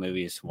kind of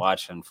movies to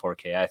watch on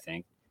 4K, I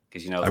think.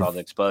 Because with all the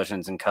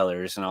explosions and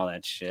colors and all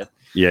that shit.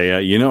 Yeah.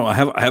 I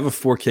have a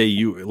 4K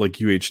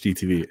UHD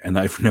TV, and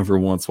I've never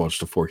once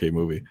watched a 4K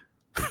movie.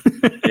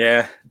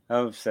 Yeah,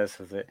 I'm obsessed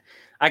with it.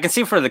 I can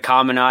see for the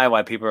common eye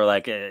why people are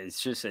like,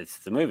 it's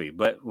the movie.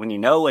 But when you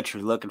know what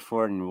you're looking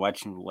for and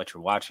watching what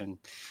you're watching,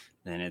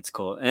 then it's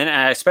cool. And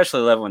I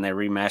especially love when they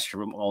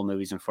remaster old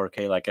movies in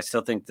 4K. Like I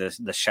still think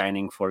the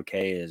Shining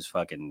 4K is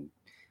fucking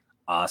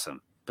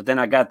awesome. But then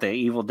I got the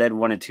Evil Dead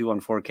 1 and 2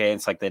 on 4K. And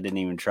it's like they didn't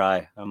even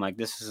try. I'm like,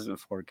 this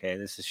isn't 4K.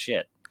 This is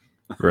shit.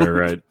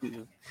 Right.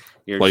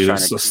 Like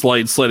there's a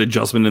slight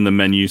adjustment in the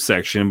menu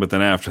section, but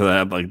then after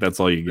that, like that's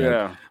all you get.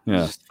 Yeah.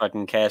 Just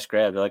fucking cash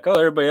grab. They're like, oh,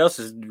 everybody else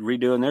is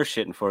redoing their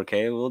shit in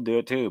 4K. We'll do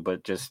it too,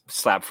 but just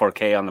slap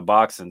 4K on the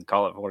box and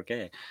call it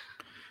 4K.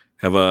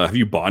 Have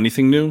you bought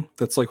anything new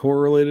that's like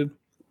horror related?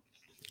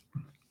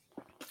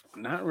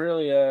 Not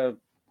really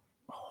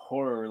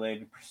horror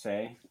related per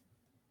se.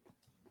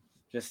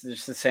 Just the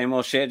same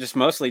old shit. Just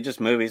mostly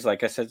just movies.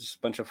 Like I said, just a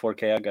bunch of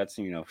 4K. I got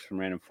some, some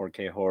random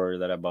 4K horror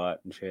that I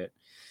bought and shit.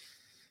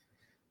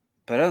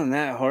 But other than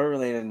that, horror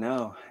related,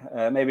 no.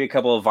 Maybe a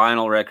couple of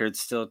vinyl records.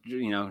 Still,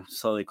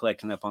 slowly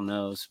collecting up on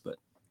those. But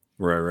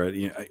right.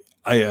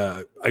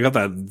 Yeah, I got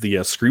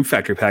the Scream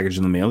Factory package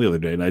in the mail the other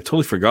day, and I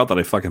totally forgot that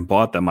I fucking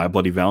bought that My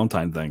Bloody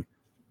Valentine thing.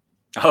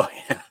 Oh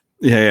yeah.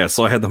 Yeah.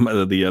 So I had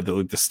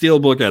the steel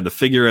book. I had the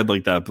figure. I had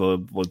like that.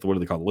 What do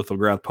they call it?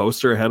 Lithograph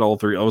poster. I had all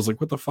three. I was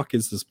like, "What the fuck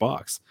is this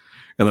box?"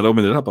 And then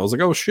opened it up. I was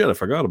like, "Oh shit! I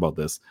forgot about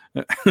this."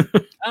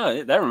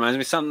 Oh, that reminds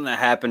me of something that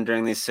happened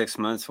during these 6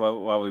 months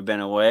while we've been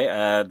away.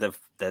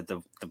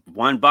 The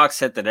one box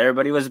set that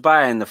everybody was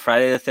buying, the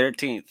Friday the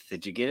 13th.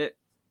 Did you get it?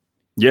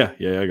 Yeah,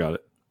 I got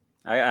it.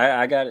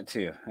 I got it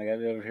too. I got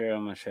it over here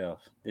on my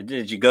shelf.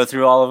 Did you go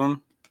through all of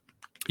them?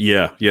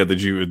 Yeah.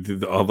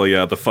 Did all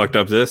the fucked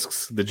up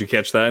discs? Did you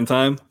catch that in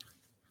time?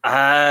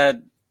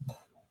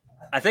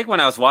 I think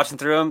when I was watching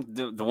through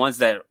them, the ones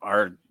that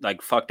are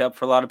like fucked up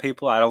for a lot of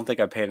people, I don't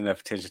think I paid enough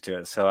attention to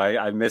it. So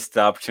I missed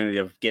the opportunity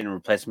of getting a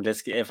replacement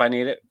disc if I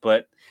need it.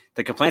 But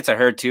the complaints I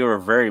heard too are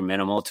very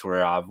minimal to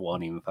where I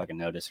won't even fucking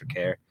notice or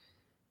care.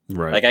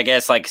 Right. Like I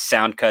guess like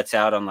sound cuts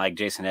out on like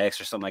Jason X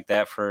or something like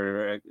that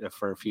for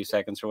a few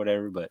seconds or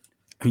whatever. But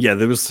yeah,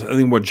 there was, I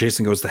think, what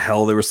Jason Goes to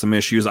Hell, there were some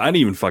issues. I didn't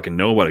even fucking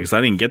know about it because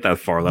I didn't get that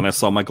far. Then I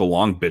saw Michael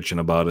Long bitching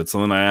about it. So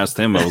then I asked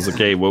him, I was like,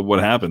 hey, what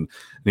happened?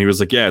 And he was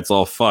like, yeah, it's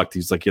all fucked.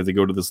 He's like, you have to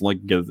go to this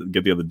link and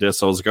get the other disc.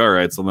 So I was like, all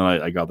right. So then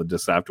I got the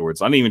disc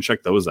afterwards. I didn't even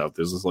check those out.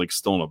 There's this like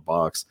still in a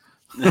box.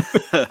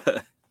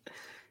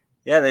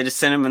 Yeah, they just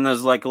send them in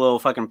those like little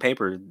fucking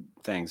paper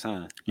things,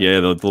 huh?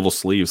 Yeah, the little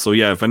sleeves. So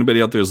yeah, if anybody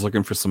out there is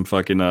looking for some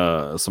fucking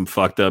some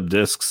fucked up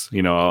discs,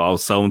 I'll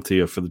sell them to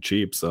you for the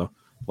cheap. So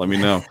let me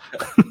know.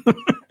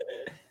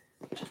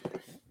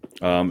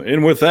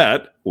 And with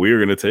that, we are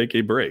going to take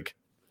a break.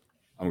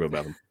 I'm going to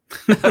bathroom.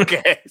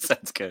 Okay,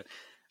 sounds good.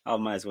 I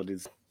might as well do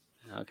this.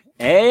 Okay,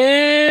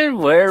 and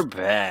we're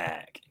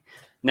back.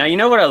 Now, you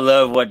know what I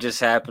love? What just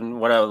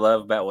happened? What I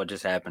love about what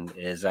just happened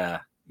is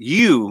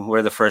you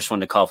were the first one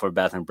to call for a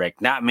bathroom break,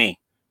 not me.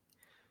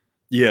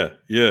 Yeah.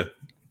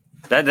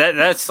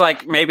 That's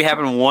like maybe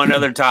happened one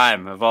other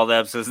time of all the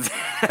episodes.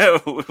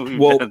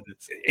 Well,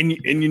 and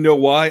you know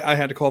why I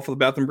had to call for the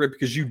bathroom break?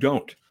 Because you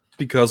don't.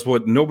 Because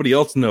what nobody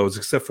else knows,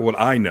 except for what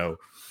I know,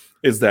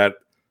 is that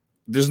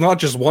there's not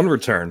just one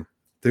return.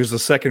 There's a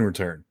second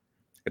return.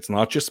 It's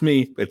not just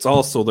me. It's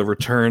also the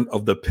return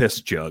of the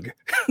piss jug.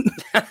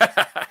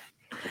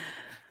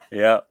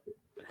 Yeah,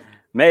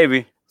 now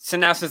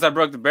since I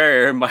broke the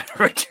barrier, my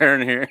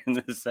return here in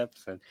this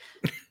episode.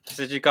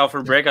 Since you called for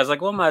a break, I was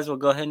like, well, might as well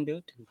go ahead and do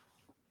it too.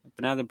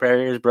 But now the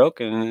barrier is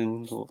broken,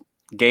 and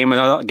game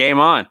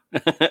on.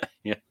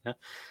 Yeah,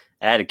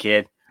 add a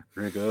kid,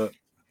 drink up.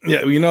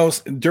 Yeah,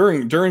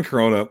 during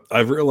Corona,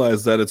 I've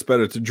realized that it's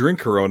better to drink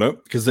Corona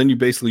because then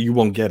you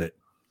won't get it.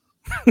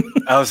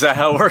 Oh, is that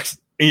how it works?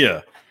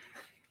 Yeah,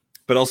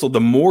 but also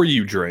the more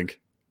you drink,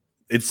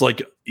 it's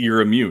like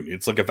you're immune.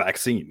 It's like a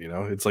vaccine,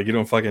 It's like you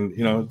don't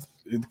fucking,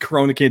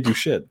 Corona can't do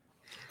shit.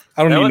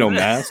 I don't need no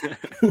mask.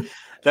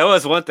 That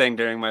was one thing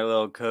during my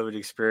little COVID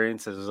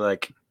experience. It was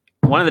like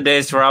one of the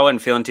days where I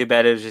wasn't feeling too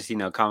bad. It was just,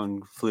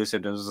 common flu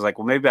symptoms. It was like,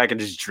 well, maybe I can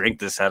just drink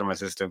this out of my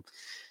system.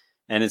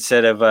 And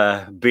instead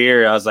of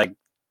beer, I was like,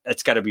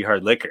 it's got to be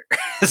hard liquor.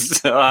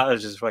 So I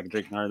was just fucking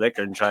drinking hard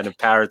liquor and trying to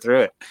power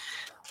through it.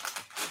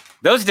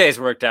 Those days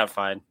worked out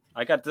fine.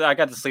 I got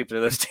to sleep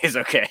through those days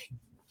okay.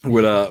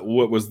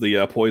 What was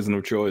the poison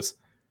of choice?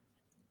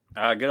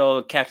 Good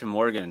old Captain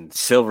Morgan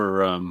silver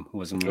rum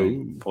was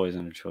my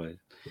poison of choice.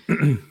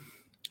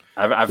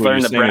 I've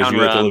learned the brown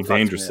rum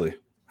dangerously.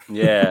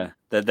 Yeah,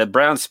 the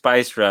brown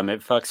spice rum,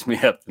 it fucks me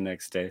up the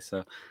next day.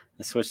 So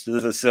I switched to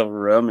the silver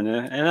rum,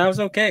 and I was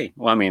okay.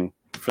 Well, I mean,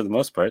 for the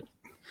most part.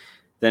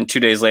 Then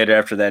 2 days later,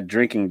 after that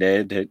drinking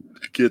day, to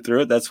get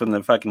through it, that's when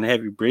the fucking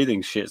heavy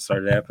breathing shit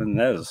started happening.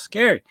 That was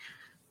scary.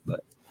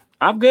 But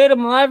I'm good.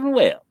 I'm alive and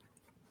well.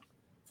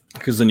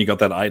 Because then you got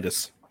that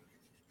itis.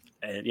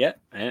 Yeah,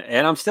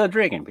 and I'm still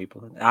drinking,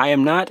 people. I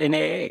am not in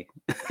AA.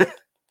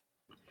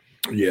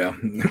 Yeah.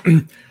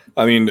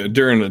 I mean,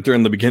 during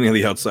the beginning of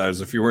the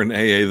Outsiders, if you were in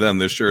AA then,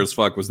 there sure as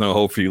fuck was no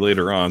hope for you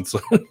later on. So,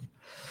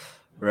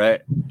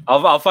 right.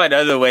 I'll find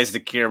other ways to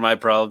cure my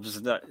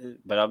problems, but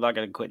I'm not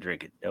going to quit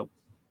drinking. Nope.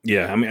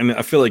 Yeah, I mean,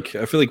 I feel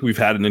like we've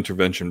had an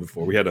intervention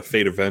before. We had a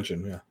fate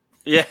intervention.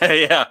 Yeah.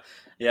 Yeah.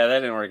 That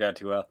didn't work out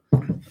too well.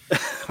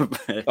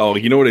 Oh,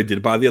 you know what I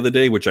did buy the other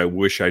day, which I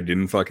wish I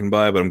didn't fucking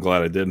buy, but I'm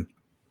glad I did.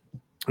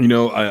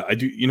 I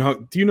do.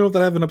 Do you know that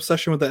I have an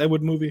obsession with the Ed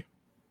Wood movie?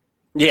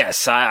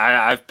 Yes,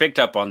 I've picked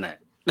up on that.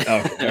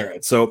 Okay, all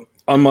right. So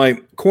on my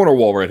corner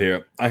wall right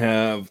here, I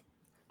have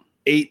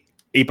 8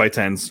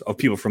 8x10s of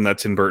people from that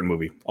Tim Burton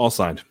movie, all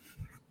signed.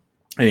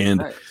 And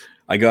nice.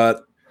 I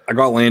got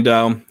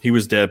Landau. He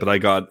was dead, but I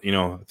got,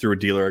 through a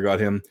dealer, I got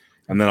him.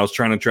 And then I was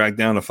trying to track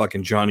down a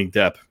fucking Johnny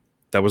Depp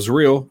that was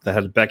real, that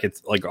had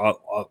Beckett's like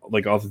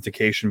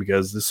authentication,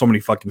 because there's so many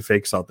fucking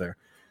fakes out there.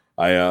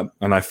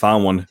 I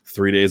found one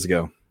 3 days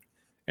ago,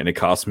 and it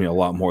cost me a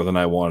lot more than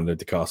I wanted it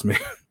to cost me,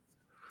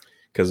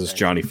 because it's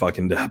Johnny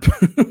fucking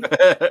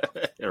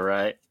Depp. You're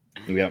right.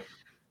 Yep.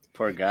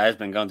 Poor guy's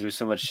been going through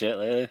so much shit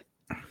lately.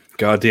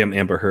 Goddamn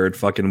Amber Heard.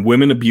 Fucking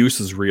women abuse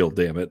is real,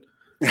 damn it.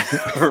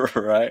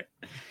 Right.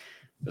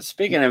 But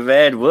speaking of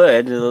Ed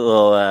Wood, a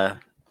little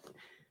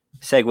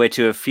segue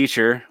to a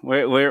feature.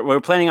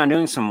 We're planning on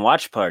doing some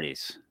watch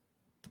parties.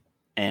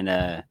 And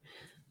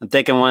I'm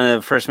thinking one of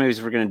the first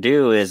movies we're going to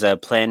do is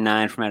Plan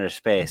 9 from Outer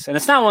Space. And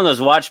it's not one of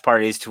those watch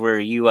parties to where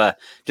you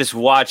just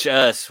watch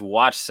us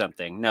watch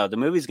something. No, the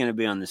movie's going to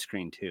be on the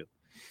screen too.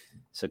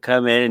 So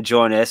come in and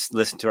join us,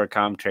 listen to our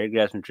commentary,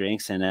 grab some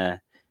drinks, and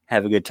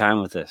have a good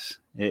time with us.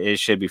 It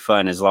should be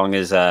fun, as long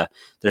as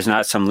there's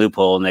not some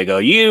loophole and they go,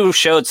 you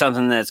showed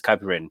something that's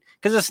copywritten.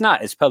 Because it's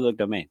not. It's public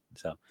domain.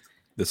 So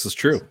this is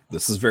true.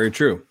 This is very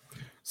true.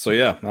 So,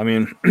 yeah, I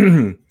mean,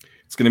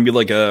 it's going to be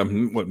like a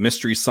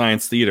Mystery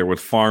Science Theater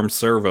with Farm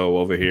Servo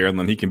over here, and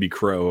then he can be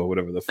Crow or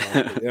whatever the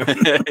fuck.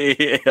 Yeah.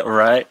 Yeah,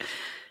 right.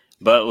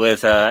 But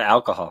with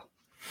alcohol.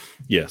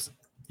 Yes.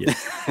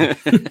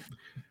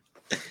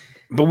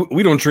 But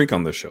we don't drink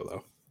on this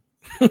show,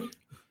 though.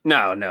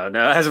 No.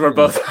 As we're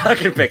both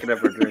fucking picking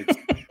up our drinks.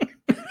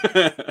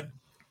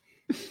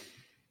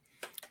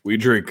 We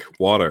drink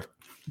water.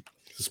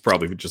 This is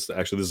probably this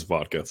is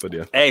vodka, but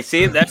yeah. Hey,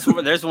 see,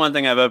 there's one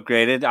thing I've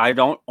upgraded. I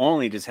don't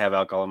only just have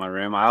alcohol in my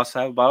room. I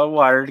also have a bottle of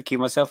water to keep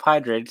myself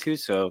hydrated too.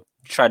 So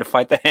try to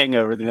fight the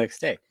hangover the next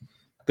day.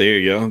 There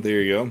you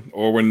go.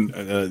 Or when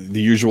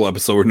the usual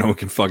episode where no one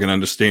can fucking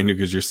understand you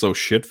because you're so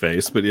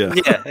shit-faced. But yeah.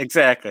 Yeah,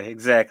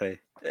 exactly.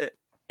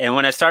 And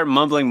when I start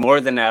mumbling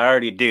more than I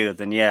already do,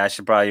 then yeah, I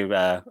should probably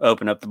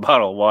open up the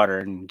bottle of water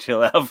and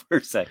chill out for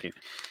a second.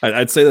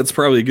 I'd say that's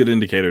probably a good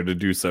indicator to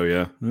do so.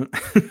 Yeah.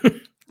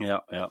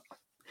 Yeah.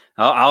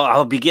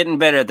 I'll be getting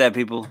better at that,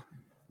 people.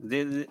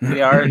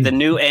 We are the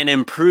new and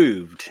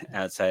improved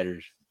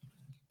Outsiders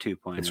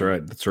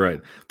 2.0. That's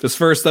right. This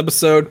first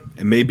episode,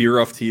 it may be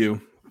rough to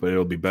you, but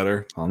it'll be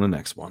better on the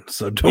next one.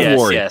 So don't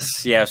worry.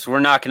 Yes.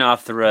 We're knocking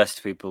off the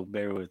rust, people.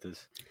 Bear with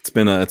us. It's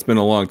been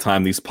a long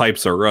time. These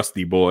pipes are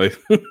rusty, boy.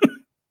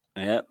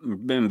 Yep.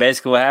 And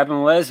basically, what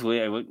happened was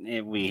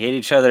we hit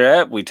each other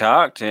up. We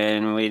talked,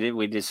 and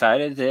we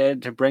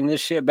decided to bring this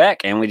shit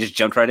back, and we just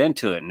jumped right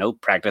into it. No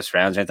practice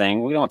rounds or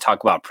anything. We don't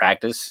talk about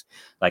practice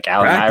like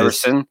Allen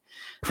Iverson.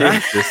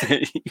 Practice?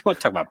 You want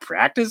to talk about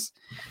practice?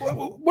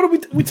 What are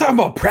we talking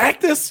about?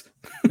 Practice?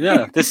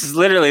 Yeah, this is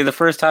literally the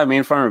first time me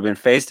and Farmer have been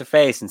face to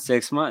face in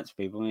 6 months,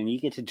 people, and you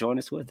get to join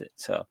us with it.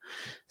 So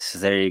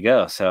there you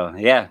go. So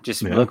yeah,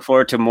 look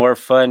forward to more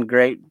fun,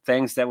 great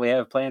things that we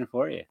have planned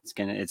for you. It's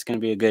gonna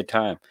be a good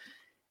time,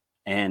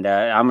 and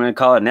I'm gonna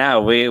call it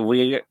now.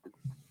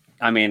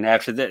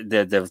 After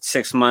the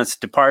 6 months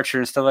departure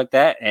and stuff like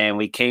that, and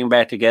we came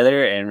back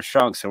together and we're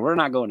strong. So we're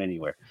not going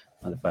anywhere,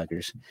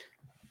 motherfuckers.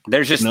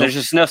 There's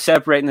just no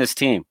separating this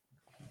team.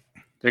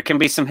 There can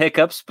be some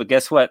hiccups, but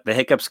guess what? The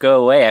hiccups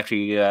go away after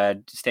you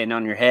stand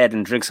on your head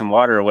and drink some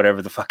water or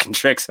whatever the fucking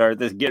tricks are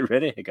to get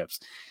rid of hiccups.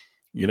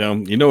 You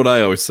know what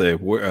I always say: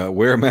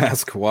 wear a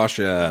mask, wash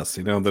your ass.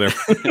 You know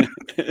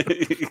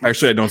that.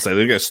 Actually, I don't say. I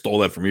think I stole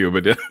that from you,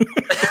 but yeah.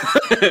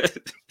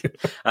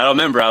 I don't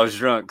remember. I was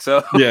drunk,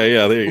 so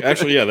yeah.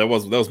 That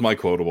was my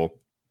quotable.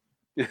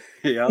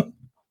 Yeah.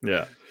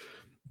 No.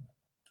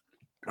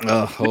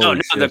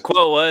 The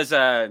quote was,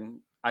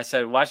 I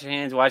said, "Wash your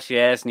hands, wash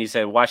your ass," and you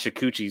said, "Wash your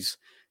coochies,"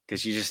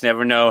 because you just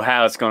never know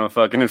how it's going to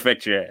fucking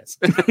affect your ass.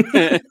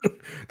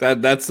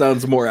 That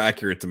sounds more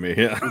accurate to me.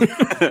 Yeah.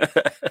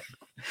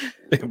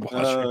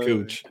 Wash your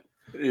cooch.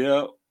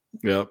 Yep.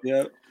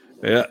 Yeah,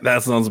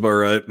 that sounds about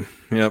right.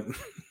 Yep.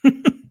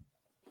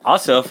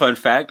 Also, fun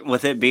fact,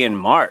 with it being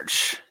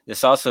March,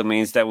 this also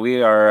means that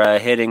we are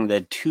hitting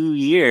the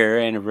 2-year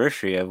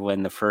anniversary of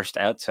when the first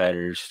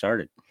Outsiders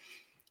started.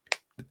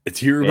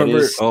 Do you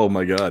remember? Oh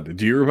my god!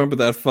 Do you remember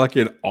that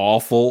fucking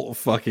awful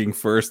fucking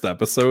first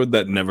episode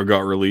that never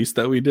got released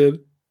that we did?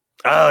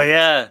 Oh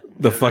yeah,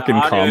 the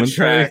fucking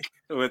commentary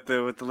with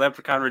the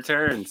Leprechaun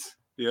Returns.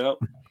 Yep,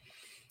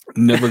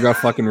 never got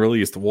fucking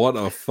released. What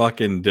a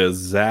fucking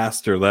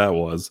disaster that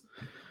was.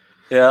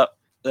 Yeah,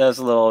 that was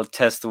a little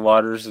test the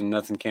waters, and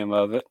nothing came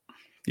of it.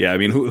 Yeah, I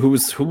mean, who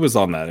was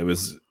on that? It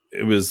was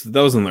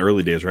that was in the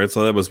early days, right?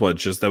 So that was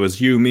that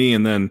was you, me,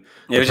 and then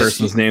the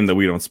person's name that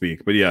we don't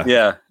speak. But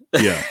yeah.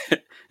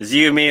 It's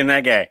you, me, and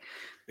that guy.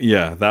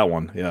 Yeah, that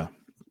one. Yeah.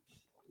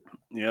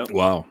 Yep.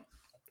 Wow.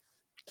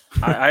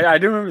 I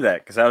do remember that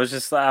because I was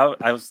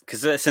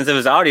because since it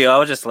was audio, I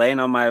was just laying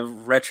on my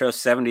retro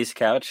 70s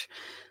couch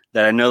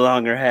that I no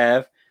longer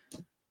have,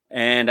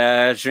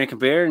 and drinking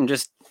beer and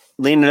just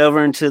leaning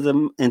over into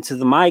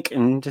the mic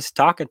and just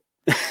talking.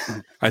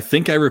 I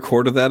think I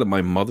recorded that at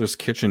my mother's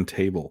kitchen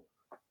table.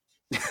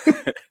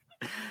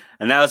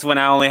 And that was when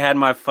I only had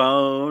my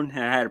phone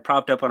and I had it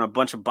propped up on a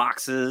bunch of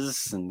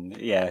boxes. And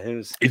yeah, it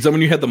was. Is that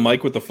when you had the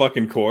mic with the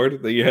fucking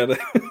cord that you had?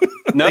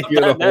 No,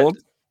 hold?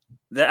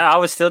 I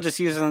was still just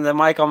using the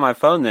mic on my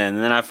phone then.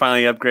 And then I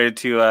finally upgraded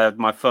to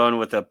my phone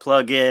with a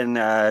plug-in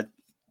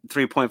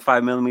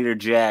 3.5 millimeter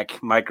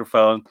jack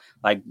microphone,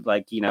 like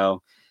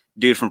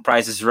dude from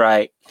Price is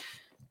Right.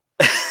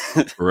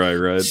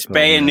 Right.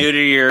 Spay and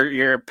neuter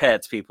your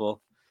pets,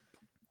 people.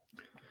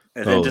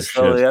 And then just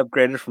slowly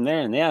upgraded from there.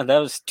 And yeah, that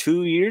was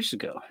 2 years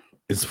ago.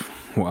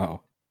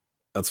 Wow.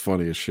 That's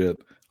funny as shit.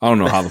 I don't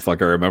know how the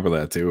fuck I remember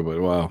that too, but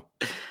wow.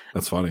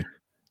 That's funny.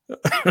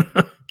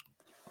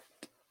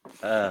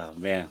 Oh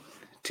man.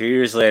 2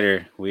 years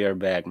later, we are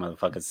back,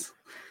 motherfuckers.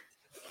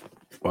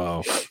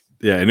 Wow.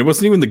 Yeah, and it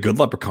wasn't even the good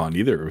Leprechaun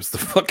either. It was the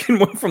fucking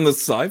one from the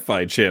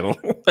Sci-Fi Channel.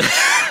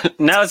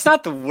 No, it's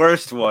not the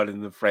worst one in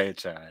the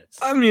franchise.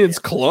 I mean, it's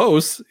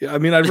close. I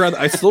mean,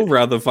 I still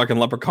rather fucking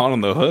Leprechaun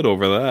on the Hood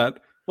over that.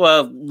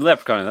 Well,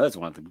 Leprechaun, that's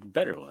one of the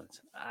better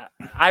ones.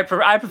 I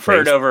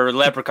prefer it over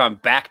Leprechaun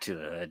Back to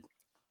the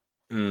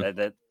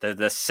Hood.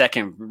 The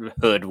second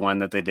Hood one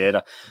that they did.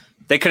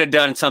 They could have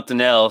done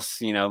something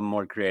else,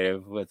 more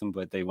creative with them,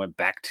 but they went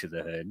back to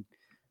the Hood.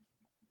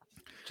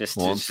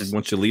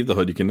 Once you leave the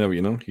Hood, you can never,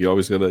 you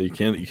always gotta, you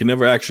can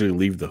never actually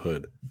leave the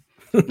Hood.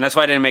 And that's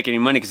why I didn't make any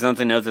money, because don't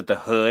they know that the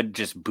Hood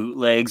just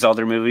bootlegs all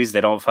their movies?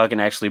 They don't fucking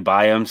actually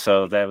buy them,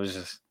 so that was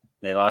just,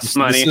 they lost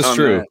money. This is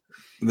true. That.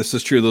 This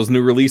is true. Those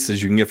new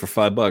releases you can get for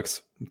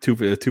 $5, two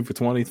for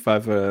 20,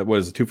 5. What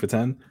is it? 2 for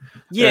 10?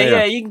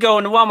 Yeah. You can go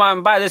into Walmart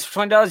and buy this for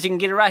 $20. You can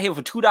get it right here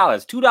for $2.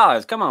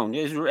 $2. Come on,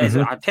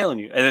 I'm telling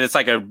you. And then it's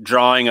like a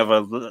drawing of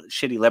a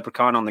shitty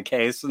leprechaun on the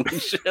case and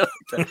shit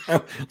like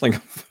that. Like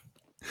a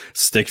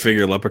stick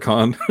figure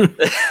leprechaun.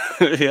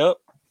 Yep.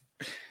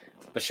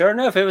 But sure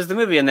enough, it was the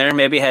movie in there.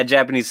 Maybe it had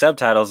Japanese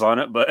subtitles on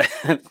it, but.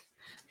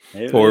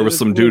 Or it was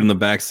some dude in the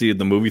back seat of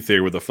the movie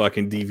theater with a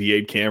fucking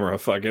DV8 camera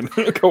fucking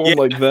going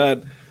like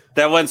that.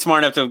 That wasn't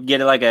smart enough to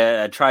get like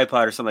a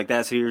tripod or something like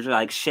that. So you're just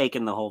like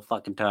shaking the whole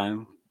fucking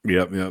time.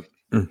 Yep.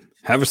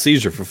 Have a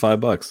seizure for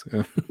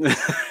 $5. Yeah.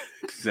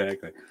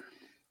 Exactly.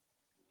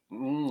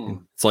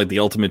 It's like the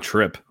ultimate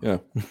trip. Yeah.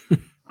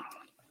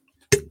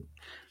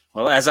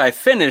 Well, as I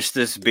finish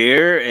this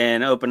beer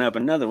and open up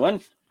another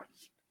one,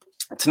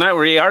 tonight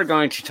we are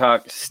going to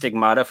talk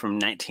Stigmata from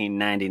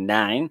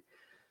 1999.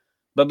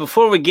 But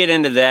before we get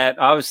into that,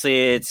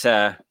 obviously it's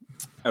a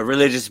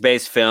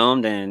religious-based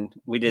film, and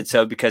we did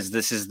so because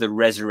this is the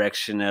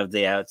resurrection of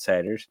the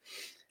Outsiders.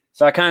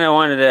 So I kind of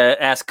wanted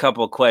to ask a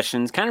couple of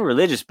questions, kind of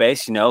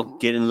religious-based,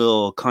 get in a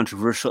little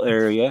controversial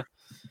area.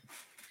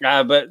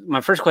 But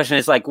my first question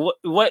is like,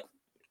 what?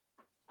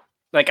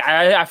 Like,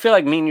 I feel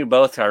like me and you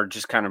both are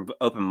just kind of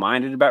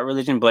open-minded about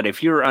religion, but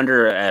if you were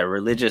under a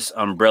religious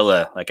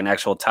umbrella, like an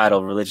actual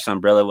title, religious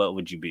umbrella, what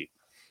would you be?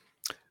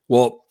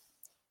 Well,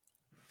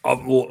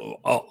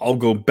 I'll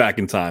go back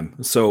in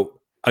time.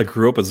 So I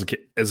grew up as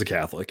a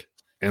Catholic,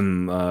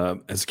 and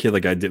as a kid,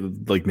 like I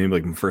did like maybe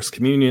like my first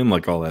communion,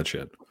 like all that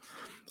shit.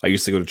 I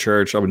used to go to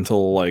church up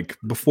until like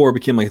before I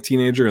became like a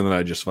teenager, and then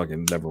I just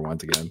fucking never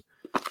went again.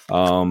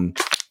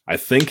 I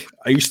think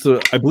I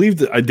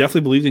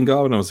definitely believed in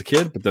God when I was a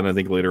kid, but then I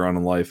think later on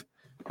in life,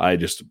 I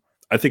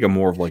think I'm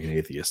more of like an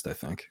atheist, I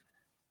think.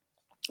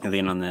 I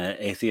lean on the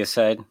atheist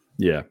side?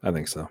 Yeah, I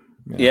think so.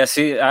 Yeah,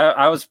 see,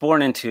 I was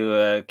born into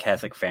a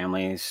Catholic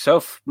family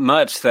so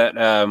much that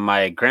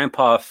my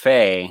grandpa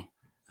Fay,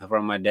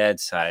 from my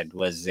dad's side,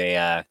 was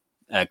a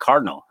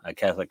cardinal, a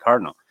Catholic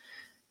cardinal,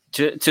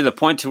 to the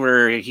point to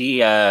where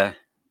he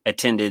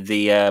attended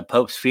the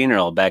Pope's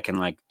funeral back in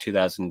like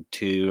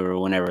 2002 or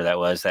whenever that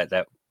was,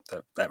 that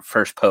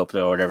first Pope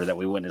or whatever that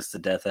we witnessed the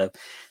death of.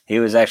 He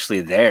was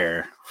actually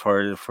there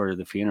for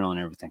the funeral and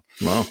everything.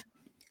 Wow.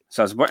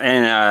 So I was born,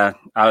 and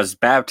I was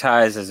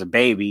baptized as a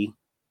baby,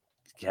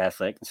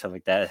 Catholic and stuff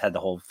like that. It had the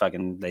whole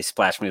they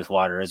splashed me with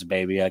water as a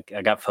baby. I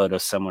got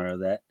photos somewhere of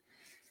that.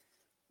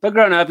 But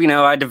growing up,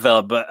 I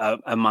developed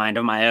a mind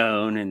of my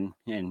own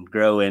and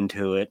grow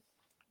into it.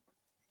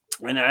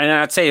 And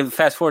I'd say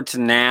fast forward to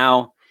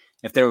now,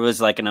 if there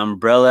was like an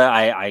umbrella,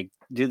 I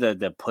do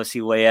the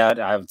pussy way out.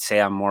 I would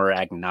say I'm more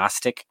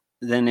agnostic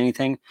than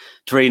anything.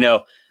 To where,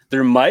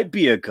 there might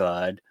be a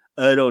God.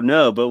 I don't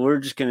know, but we're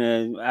just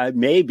going to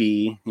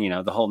maybe,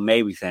 the whole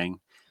maybe thing.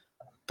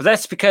 But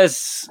that's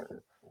because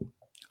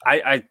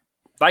I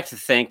like to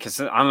think, because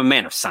I'm a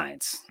man of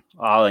science.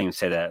 I'll even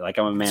say that. Like,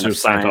 I'm a man of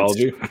science.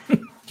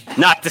 Scientology?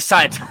 Not the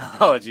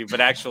Scientology, but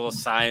actual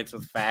science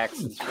with facts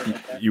and shit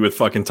like that. You with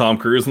fucking Tom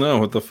Cruise? No,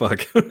 what the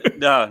fuck?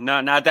 No,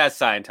 not that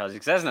Scientology,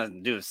 because that has nothing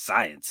to do with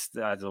science.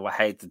 I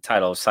hate the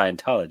title of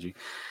Scientology.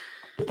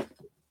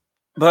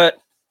 But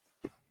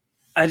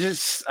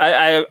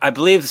I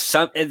believe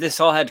this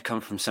all had to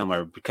come from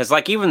somewhere, because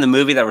like even the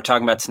movie that we're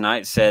talking about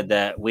tonight said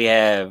that we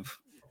have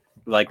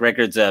like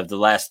records of the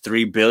last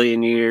 3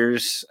 billion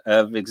years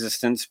of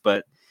existence,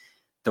 but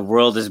the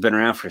world has been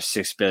around for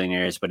 6 billion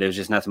years, but it was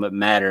just nothing but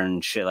matter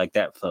and shit like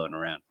that floating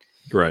around.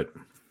 Right.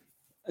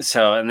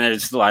 So, and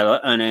there's a lot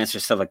of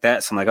unanswered stuff like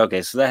that. So I'm like,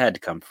 okay, so that had to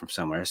come from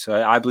somewhere.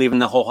 So I believe in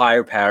the whole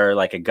higher power,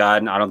 like a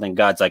God. And I don't think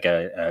God's like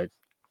a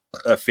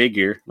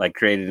figure like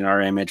created in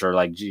our image or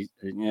like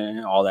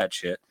all that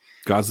shit.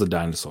 God's the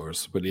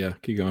dinosaurs, but yeah,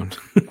 keep going.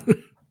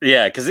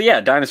 Yeah, because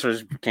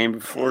dinosaurs came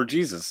before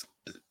Jesus,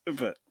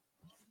 but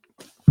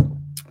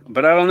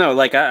I don't know.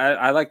 Like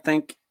I like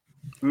think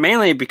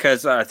mainly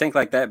because I think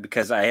like that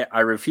because I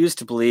refuse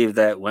to believe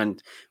that when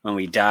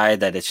we die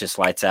that it's just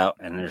lights out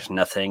and there's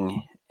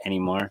nothing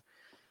anymore.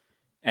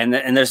 And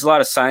there's a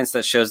lot of science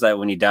that shows that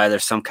when you die,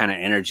 there's some kind of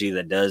energy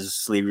that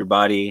does leave your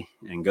body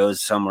and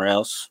goes somewhere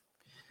else.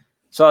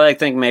 So I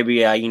think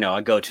maybe,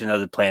 I go to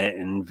another planet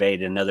and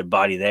invade another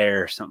body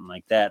there or something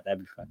like that. That'd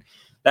be fun.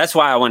 That's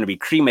why I want to be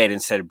cremated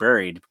instead of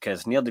buried,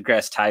 because Neil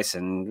deGrasse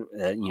Tyson,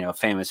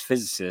 famous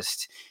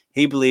physicist,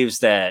 he believes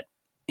that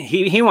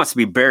he wants to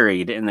be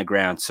buried in the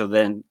ground. So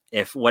then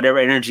if whatever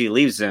energy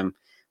leaves him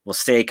will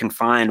stay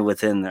confined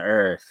within the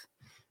earth,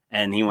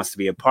 and he wants to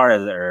be a part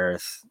of the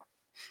earth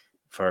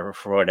for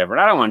whatever.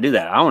 And I don't want to do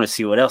that. I want to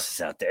see what else is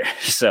out there.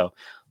 So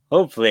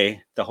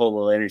hopefully the whole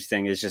little energy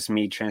thing is just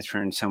me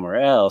transferring somewhere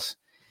else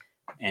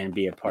and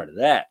be a part of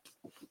that.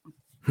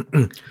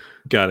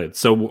 Got it.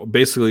 So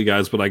basically,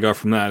 guys, what I got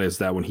from that is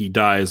that when he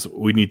dies,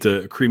 we need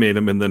to cremate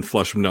him and then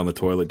flush him down the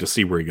toilet to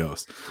see where he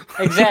goes.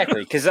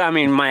 Exactly. Because,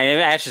 my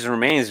ashes and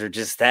remains are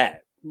just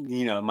that.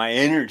 My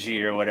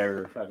energy or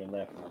whatever fucking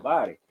left in my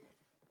body.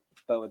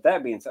 But with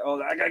that being said,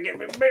 I got to get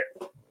me a beer.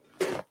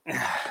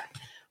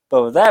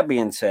 But with that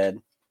being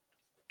said,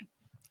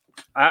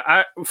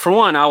 I for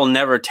one, I will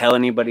never tell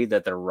anybody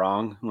that they're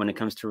wrong when it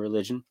comes to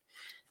religion.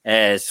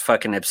 As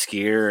fucking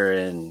obscure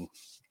and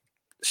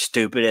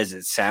stupid as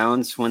it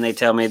sounds when they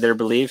tell me their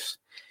beliefs,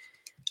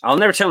 I'll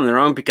never tell them they're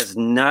wrong, because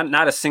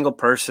not a single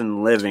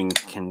person living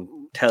can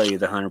tell you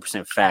the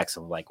 100% facts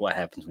of like what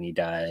happens when he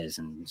dies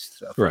and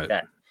stuff like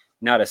that.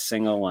 Not a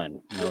single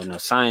one. No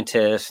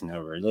scientist, no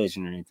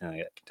religion or anything like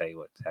that can tell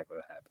you exactly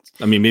what happens.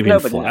 I mean, maybe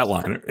Nobody in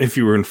Flatliner. If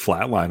you were in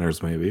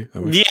Flatliners, maybe. I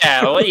mean,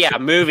 Yeah, well, yeah,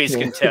 movies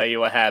can tell you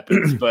what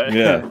happens, but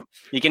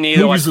you can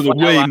either movies are watch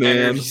the way,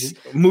 man.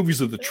 Flatliners-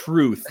 Movies are the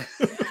truth.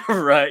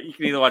 right? You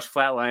can either watch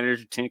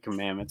Flatliners or Ten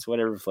Commandments,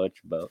 whatever floats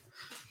your boat,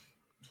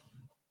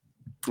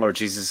 or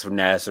Jesus of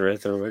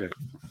Nazareth, or whatever.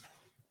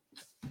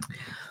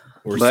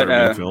 Or But,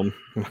 Serbian film.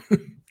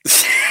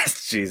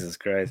 Jesus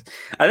Christ!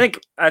 I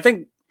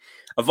think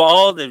of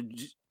all the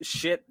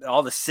shit,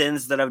 all the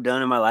sins that I've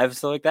done in my life and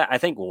stuff like that, I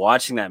think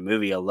watching that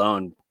movie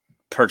alone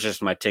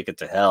purchased my ticket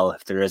to hell,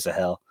 if there is a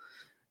hell.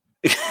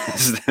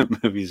 That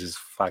movie's just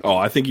fucking. Oh,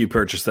 I think you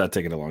purchased that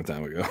ticket a long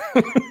time ago.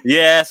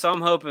 Yeah, so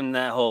I'm hoping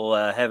that whole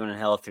heaven and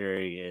hell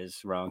theory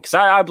is wrong, because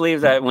I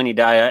believe that when you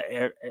die,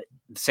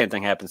 the same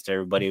thing happens to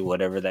everybody,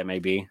 whatever that may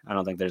be. I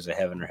don't think there's a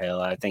heaven or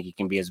hell. I think you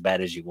can be as bad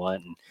as you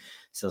want, and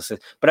still.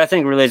 But I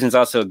think religion's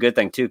also a good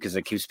thing too, because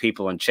it keeps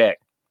people in check.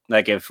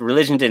 Like if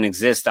religion didn't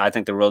exist, I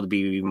think the world would be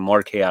even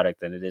more chaotic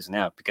than it is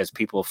now, because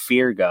people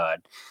fear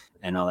God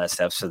and all that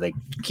stuff, so they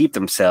keep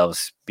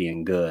themselves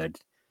being good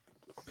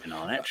and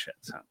all that shit.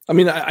 So. I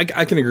mean, I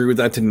can agree with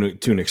that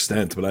to an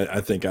extent, but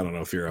I think, I don't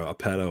know, if you're a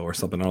pedo or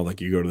something, I don't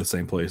think you go to the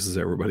same place as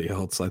everybody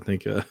else. I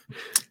think,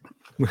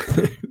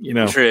 you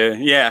know, True.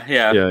 Yeah.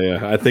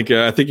 I think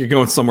you're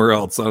going somewhere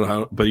else,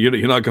 but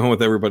you're not going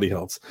with everybody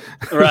else.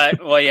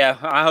 Right. Well, yeah.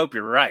 I hope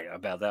you're right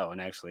about that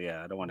one. Actually,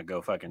 yeah. I don't want to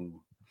go fucking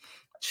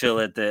chill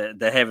at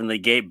the Heavenly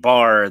Gate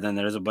bar. Then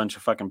there's a bunch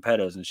of fucking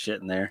pedos and shit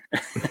in there.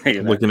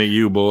 You know? Looking at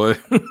you, boy.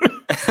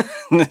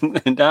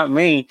 Not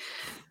me.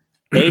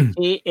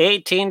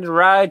 18 to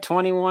ride,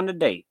 21 to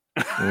date.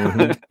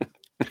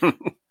 Mm-hmm.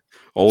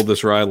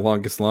 Oldest ride,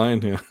 longest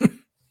line. Yeah.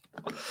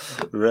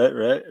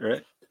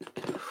 Right.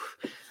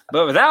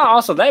 But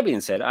without that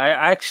being said, I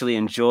actually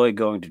enjoy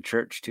going to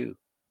church too.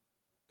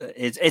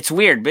 It's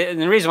weird, but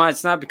the reason why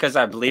it's not because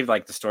I believe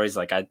like the stories,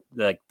 like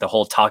the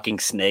whole talking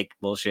snake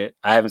bullshit.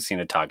 I haven't seen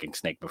a talking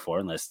snake before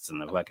unless it's in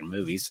the fucking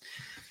movies.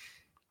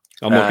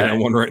 I'm looking at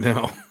one right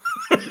now.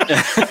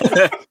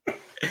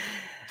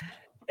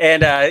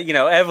 And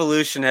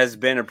evolution has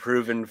been a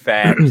proven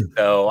fact.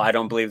 So I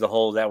don't believe the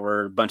whole that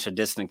we're a bunch of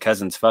distant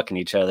cousins fucking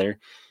each other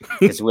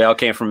because we all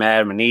came from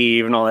Adam and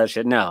Eve and all that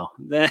shit. No,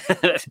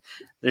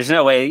 there's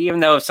no way. Even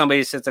though if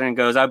somebody sits there and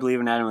goes, "I believe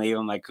in Adam and Eve,"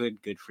 I'm like,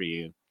 good for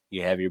you.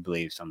 You have your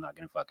beliefs. I'm not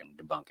going to fucking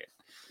debunk it.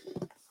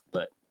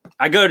 But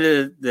I go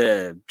to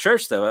the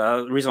church,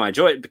 though. The reason why I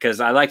enjoy it because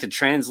I like to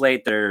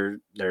translate their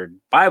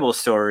Bible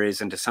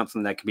stories into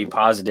something that can be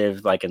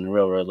positive, like in the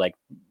real world. Like,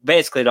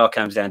 basically, it all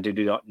comes down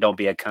to don't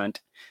be a cunt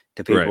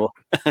to people.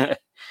 Right.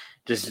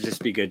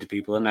 just be good to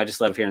people. And I just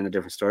love hearing the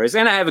different stories.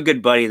 And I have a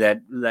good buddy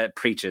that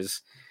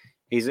preaches.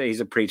 He's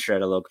a preacher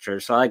at a local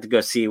church, so I like to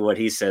go see what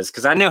he says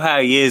because I know how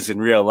he is in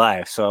real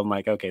life. So I'm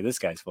like, okay, this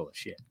guy's full of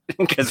shit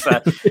because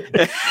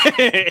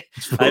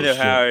I know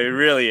how he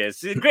really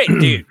is. He's a great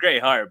dude,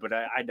 great heart, but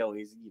I know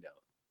he's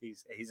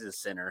a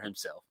sinner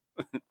himself.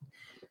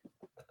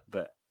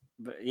 but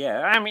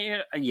yeah, I mean,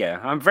 yeah,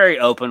 I'm very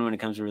open when it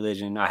comes to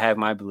religion. I have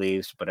my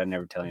beliefs, but I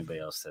never tell anybody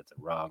else that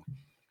they're wrong.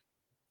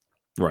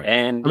 Right.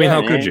 And I mean,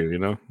 how could you? You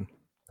know.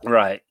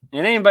 Right.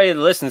 And anybody that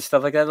listens to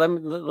stuff like that,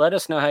 let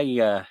us know how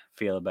you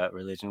feel about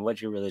religion,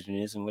 what your religion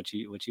is, and what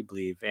you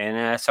believe.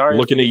 And sorry,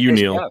 looking at you,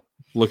 Neil.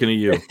 Looking at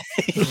you.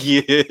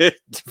 Yeah,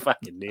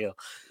 fucking Neil.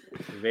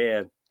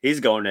 Man, he's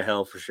going to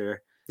hell for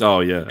sure.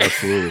 Oh yeah,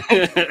 absolutely.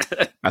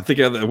 I think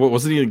what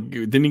wasn't he?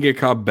 Didn't he get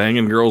caught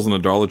banging girls in a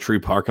Dollar Tree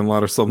parking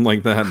lot or something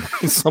like that?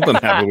 Something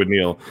happened with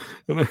Neil.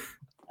 I'm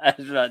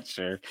not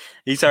sure.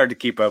 He's hard to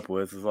keep up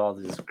with all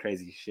this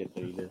crazy shit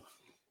that he did.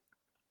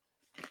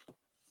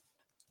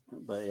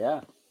 But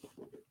yeah,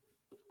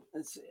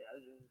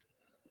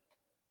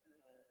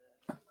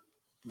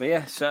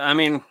 so I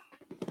mean,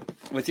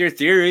 with your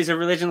theories of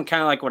religion,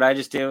 kind of like what I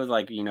just did with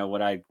like,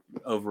 what I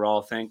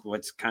overall think,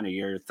 what's kind of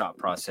your thought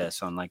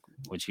process on like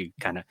what you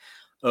kind of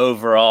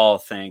overall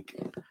think?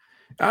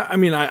 I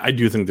mean, I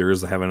do think there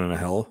is a heaven and a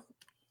hell,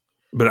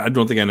 but I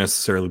don't think I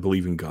necessarily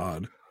believe in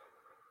God.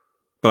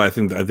 But I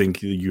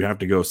think you have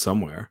to go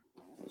somewhere.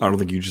 I don't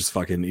think you just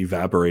fucking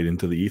evaporate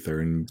into the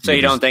ether. And so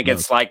you don't think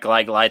it's like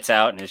lights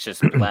out and it's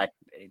just black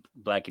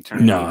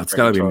eternity? No, it's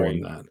got to be more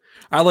than that.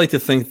 I like to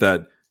think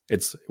that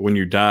it's when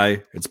you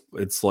die,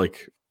 it's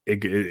like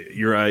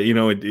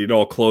it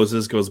all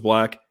closes, goes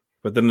black,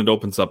 but then it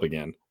opens up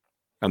again,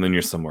 and then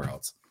you're somewhere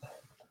else.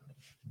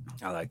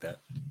 I like that.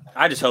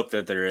 I just hope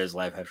that there is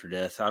life after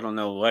death. I don't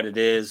know what it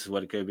is,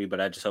 what it could be,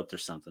 but I just hope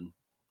there's something,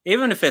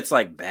 even if it's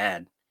like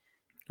bad.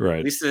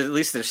 Right. At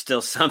least there's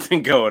still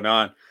something going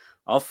on.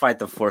 I'll fight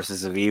the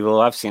forces of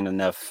evil. I've seen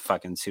enough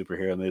fucking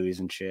superhero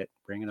movies and shit.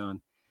 Bring it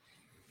on.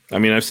 I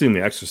mean, I've seen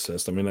The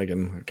Exorcist. I mean, I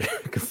can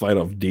fight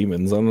off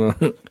demons. I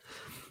don't know.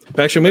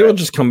 Actually, maybe I'll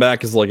just come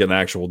back as like an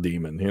actual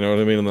demon. You know what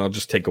I mean? And I'll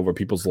just take over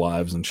people's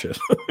lives and shit.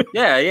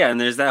 Yeah. And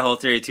there's that whole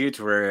theory too,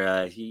 to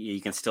where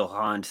you can still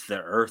haunt the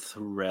Earth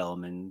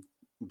realm and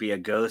be a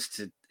ghost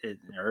in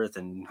Earth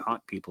and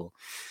haunt people.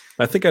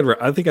 I think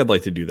I'd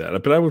like to do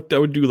that, but I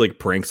would do like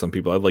pranks on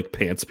people. I'd like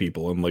pants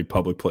people in like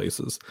public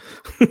places.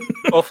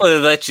 Hopefully, they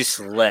let you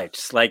select,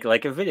 it's like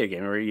a video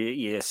game where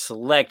you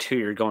select who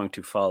you're going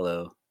to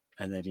follow,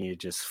 and then you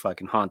just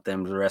fucking haunt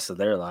them the rest of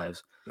their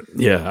lives.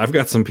 Yeah, I've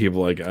got some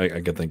people like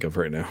I can think of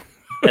right now.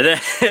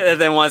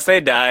 And then once they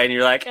die, and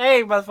you're like,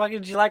 "Hey, motherfucker,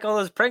 did you like all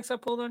those pranks I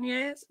pulled on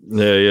your ass?"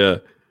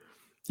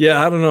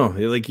 Yeah. I don't know.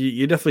 Like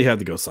you definitely have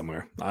to go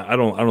somewhere. I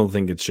don't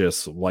think it's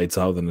just lights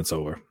out and it's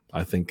over.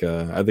 I think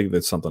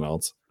there's something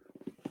else.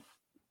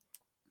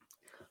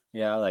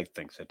 Yeah, I like to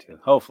think so too.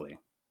 Hopefully,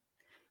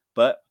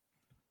 but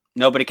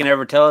nobody can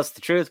ever tell us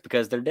the truth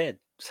because they're dead.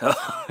 So,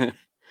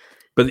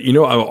 but you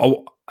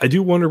know, I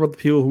do wonder about the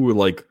people who were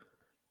like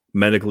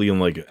medically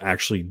and like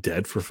actually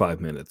dead for 5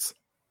 minutes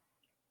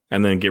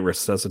and then get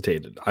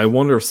resuscitated. I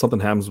wonder if something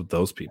happens with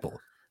those people.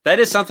 That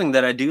is something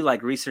that I do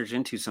like research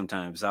into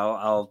sometimes.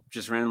 I'll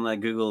just randomly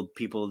Google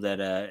people that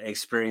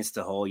experienced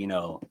the whole,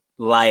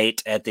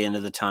 light at the end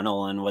of the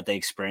tunnel and what they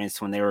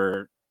experienced when they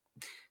were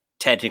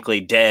technically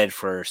dead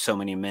for so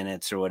many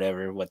minutes or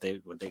whatever, what they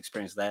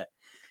experienced that.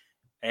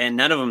 And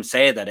none of them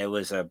say that it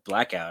was a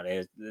blackout.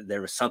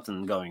 There was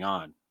something going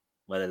on,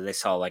 whether they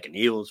saw like an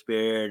evil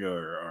spirit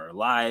or a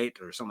light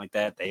or something like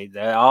that. They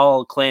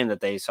all claim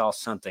that they saw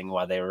something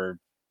while they were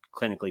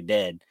clinically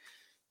dead.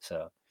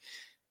 So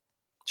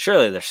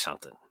surely there's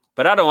something,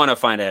 but I don't want to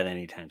find out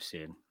anytime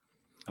soon.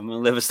 I'm going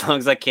to live as long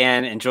as I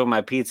can, enjoy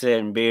my pizza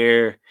and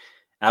beer.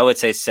 I would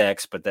say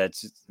sex, but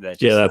that's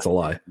a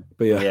lie.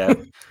 But yeah.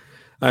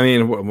 I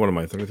mean, what am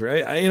I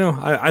 33?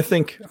 I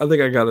think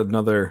I got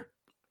another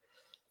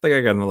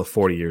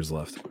 40 years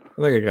left.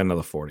 I think I got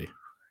another 40.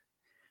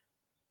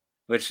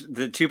 Which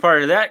the two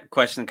part of that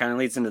question kind of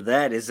leads into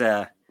that is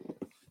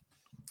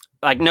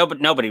like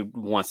nobody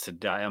wants to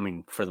die. I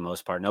mean, for the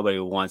most part, nobody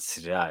wants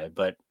to die,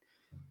 but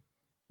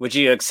would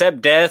you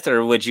accept death,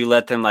 or would you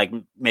let them like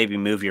maybe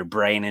move your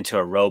brain into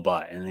a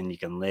robot and then you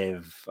can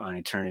live on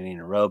eternity in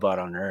a robot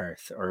on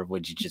Earth? Or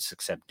would you just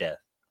accept death?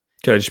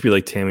 Could I just be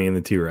like Tammy and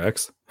the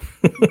T-Rex?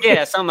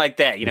 Yeah, something like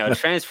that.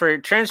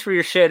 Transfer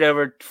your shit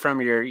over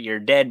from your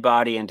dead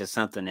body into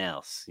something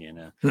else.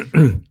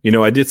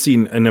 I did see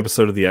an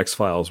episode of the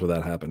X-Files where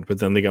that happened, but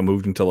then they got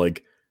moved into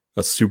like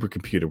a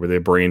supercomputer where their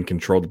brain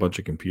controlled a bunch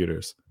of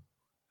computers.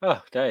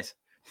 Oh, nice.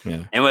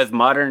 Yeah, and with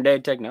modern day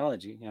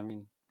technology, I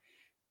mean,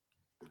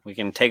 we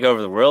can take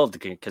over the world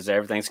because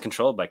everything's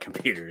controlled by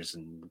computers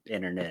and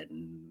internet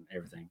and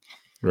everything.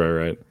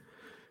 Right.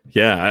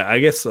 Yeah, I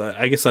guess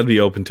I'd be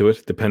open to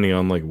it, depending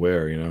on like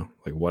where,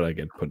 like what I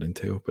get put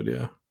into. But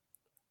yeah,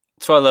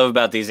 that's what I love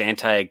about these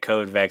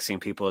anti-COVID vaccine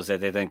people is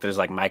that they think there's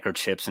like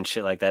microchips and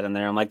shit like that in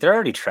there. I'm like, they're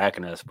already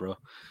tracking us, bro.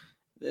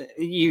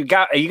 You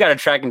got a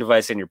tracking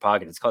device in your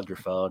pocket. It's called your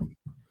phone.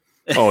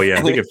 Oh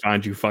yeah, they can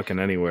find you fucking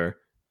anywhere.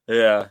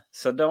 Yeah,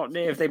 so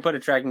if they put a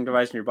tracking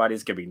device in your body,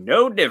 it's gonna be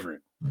no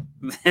different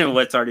than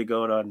what's already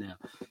going on now.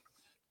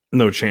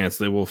 No chance.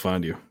 They will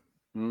find you.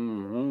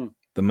 Mm-hmm.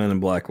 The Men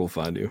in Black will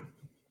find you.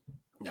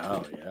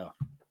 Oh, yeah.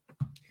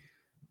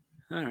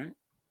 All right.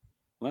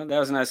 Well, that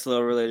was a nice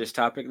little religious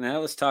topic. Now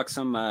let's talk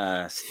some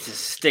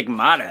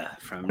Stigmata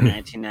from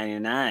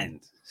 1999.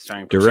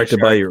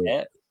 Directed by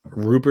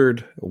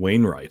Rupert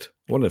Wainwright.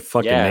 What a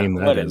fucking name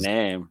that is. What a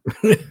name.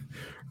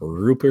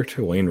 Rupert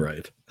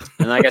Wainwright.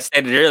 And like I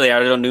stated earlier,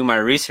 I don't do my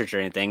research or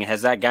anything.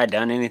 Has that guy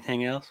done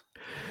anything else?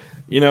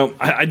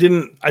 I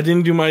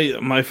didn't do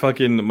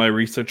my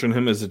research on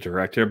him as a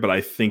director, but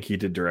I think he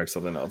did direct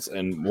something else.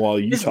 And while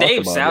you his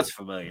name sounds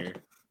familiar.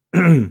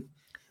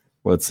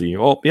 Let's see.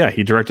 Oh yeah,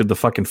 he directed the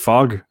fucking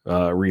Fog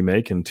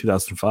remake in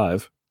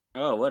 2005.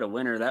 Oh, what a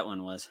winner that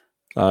one was.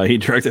 He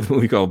directed a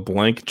movie called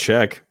Blank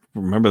Check.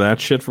 Remember that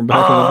shit from back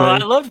in the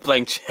day? I loved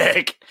Blank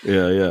Check.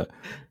 Yeah.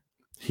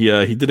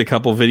 He did a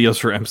couple videos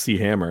for MC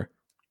Hammer.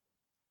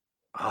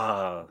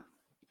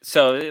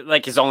 So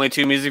like his only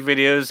two music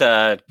videos,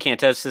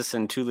 Can't Touch This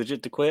and Too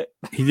Legit to Quit.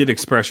 He did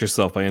Express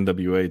Yourself by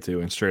NWA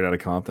too, and Straight Outta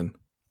Compton.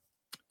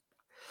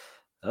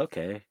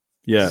 Okay.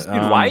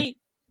 Yeah. White?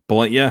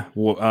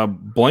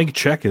 Blank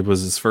Check, it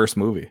was his first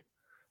movie.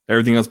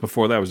 Everything else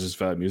before that was just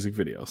music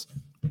videos.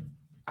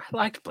 I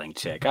liked Blank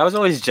Check. I was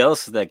always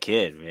jealous of that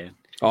kid, man.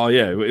 Oh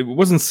yeah, it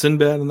wasn't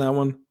Sinbad in that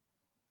one.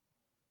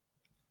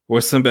 Or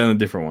was Sinbad in a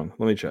different one?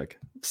 Let me check.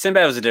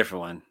 Sinbad was a different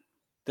one.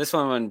 This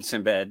one wasn't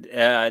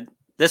Sinbad.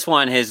 This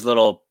one, his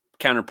little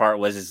counterpart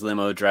was his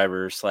limo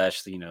driver /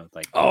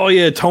 like. Oh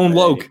yeah, Tone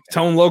Loc.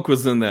 Tone Loc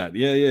was in that.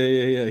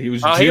 Yeah. He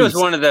was. Oh, he was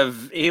one of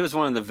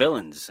the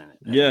villains in it.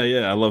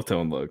 Yeah. I love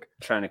Tone Loc.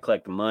 Trying to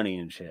collect the money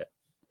and shit.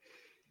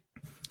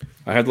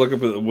 I had to look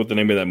up what the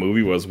name of that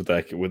movie was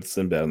with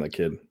Sinbad and that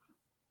kid.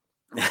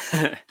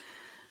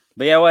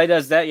 But yeah, why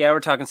does that? Yeah,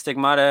 we're talking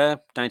Stigmata,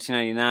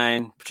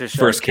 1999. Patricia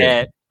First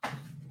Arquette,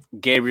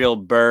 Gabriel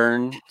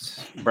Burns.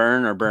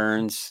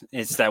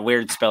 It's that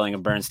weird spelling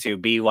of Burns too.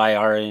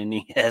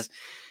 Byrnes.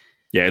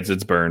 Yeah,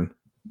 it's Burn.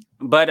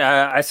 But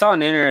I saw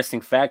an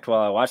interesting fact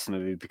while I watched the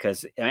movie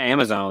because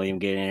Amazon will even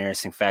get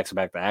interesting facts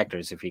about the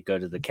actors if you go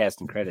to the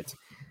casting credits.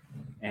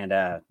 And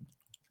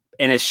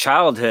in his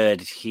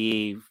childhood,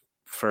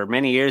 for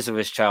many years of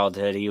his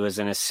childhood, he was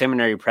in a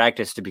seminary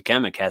practice to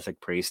become a Catholic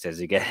priest as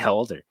he got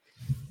older.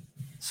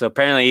 So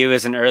apparently he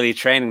was in early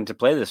training to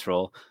play this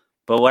role.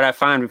 But what I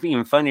find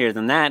even funnier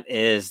than that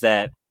is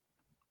that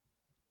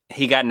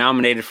he got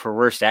nominated for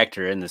Worst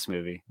Actor in this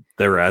movie.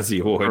 The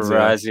Razzie Awards.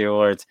 Razzie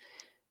Awards.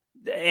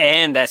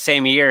 And that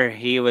same year,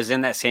 he was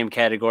in that same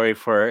category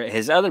for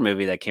his other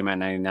movie that came out in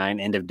 1999,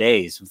 End of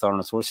Days, with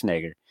Arnold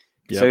Schwarzenegger.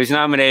 Yep. So he's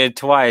nominated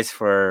twice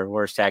for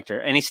Worst Actor,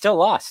 and he still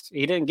lost.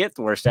 He didn't get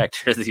the Worst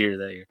Actor of the Year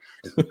that year.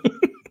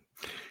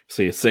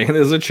 So you're saying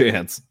there's a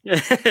chance.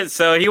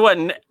 So he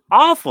wasn't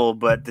awful,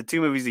 but the two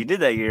movies he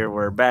did that year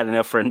were bad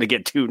enough for him to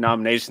get 2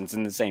 nominations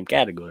in the same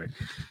category.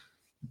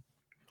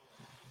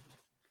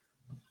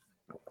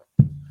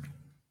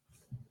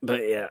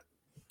 But yeah,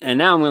 and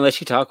now I'm gonna let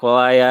you talk while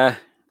I.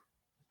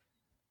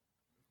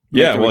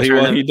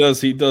 He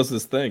does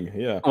this thing.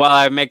 Yeah, while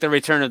I make the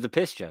return of the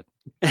piss jug.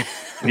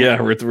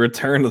 Yeah,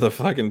 return to the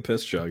fucking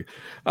piss jug.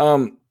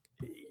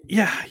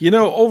 Yeah,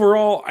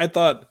 overall, I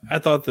thought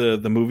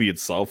the movie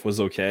itself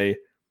was okay.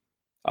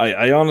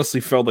 I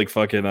honestly felt like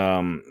fucking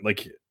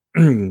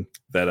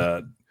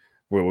that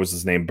what was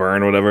his name,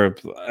 Byrne, whatever.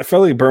 I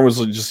felt like Byrne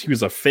was he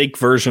was a fake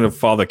version of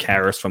Father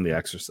Karras from The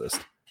Exorcist.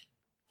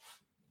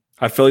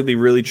 I feel like they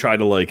really tried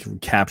to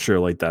capture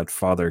that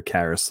Father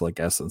Karras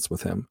essence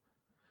with him,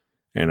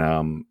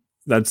 and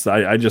that's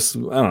I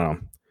don't know.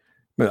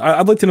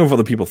 I'd like to know if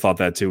other people thought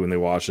that too when they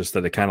watched this,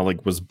 that it kind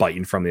of was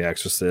biting from The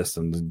Exorcist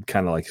and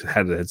kind of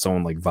had its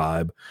own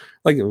vibe,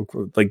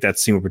 like that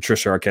scene with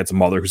Patricia Arquette's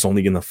mother, who's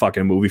only in the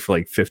fucking movie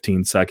for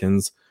 15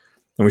 seconds,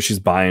 and when she's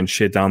buying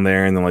shit down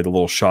there, and then the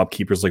little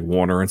shopkeepers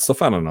warn her and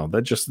stuff. I don't know.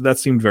 That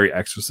seemed very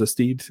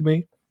Exorcist-y to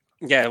me.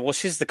 Yeah, well,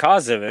 she's the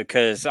cause of it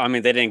because,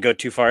 they didn't go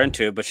too far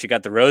into it, but she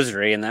got the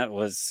rosary, and that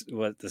was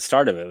what the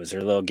start of it was.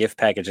 Her little gift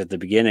package at the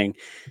beginning.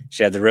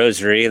 She had the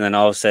rosary, and then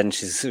all of a sudden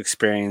she's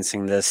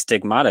experiencing the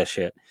stigmata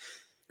shit.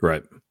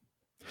 Right.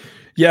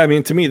 Yeah,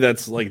 to me,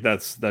 that's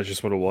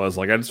just what it was.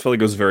 I just felt like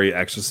it was very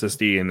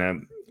Exorcist-y,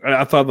 and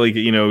I thought,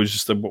 it was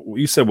just,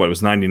 you said what, it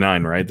was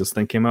 99, right? This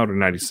thing came out, or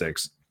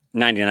 96?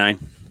 99.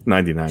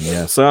 99,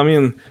 yeah.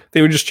 So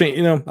they were just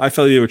trying, I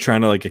felt like they were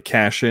trying to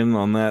cash in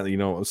on that,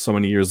 so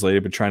many years later,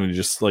 but trying to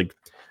just I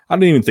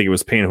don't even think it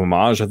was paying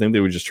homage. I think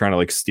they were just trying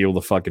to steal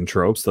the fucking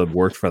tropes that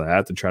worked for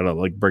that to try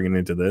to bring it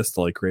into this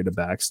to create a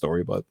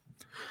backstory. But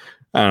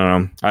I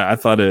don't know. I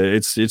thought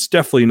it's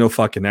definitely no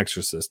fucking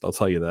Exorcist. I'll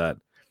tell you that.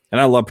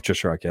 And I love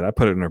Patricia Arquette. I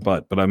put it in her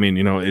butt, but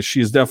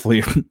she's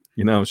definitely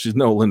she's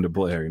no Linda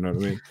Blair. You know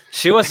what I mean?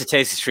 She was a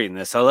tasty treat in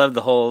this. I love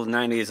the whole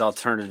 90s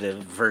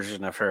alternative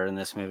version of her in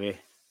this movie.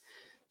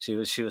 She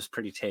was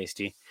pretty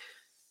tasty.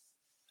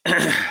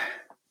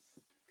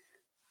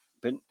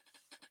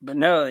 but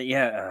no,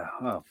 yeah.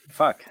 Oh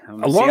fuck!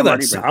 A lot of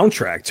that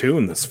soundtrack too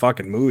in this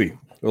fucking movie,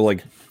 or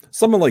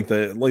something like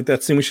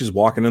that scene where she's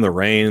walking in the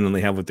rain, and then they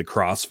have the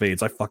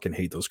crossfades. I fucking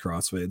hate those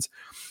crossfades.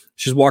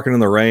 She's walking in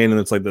the rain, and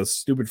it's this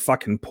stupid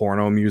fucking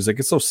porno music.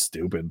 It's so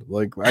stupid.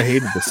 I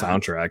hated the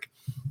soundtrack.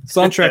 The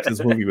soundtrack to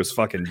this movie was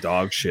fucking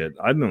dog shit.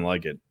 I didn't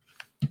like it.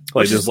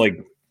 Just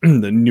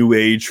the new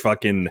age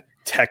fucking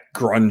tech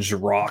grunge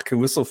rock. It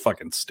was so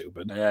fucking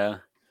stupid. Yeah.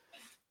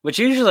 Which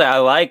usually I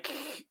like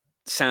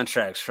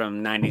soundtracks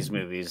from 90s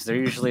movies. They're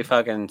usually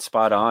fucking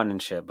spot on and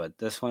shit, but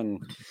this one,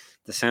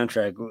 the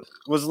soundtrack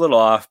was a little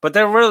off. But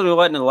there really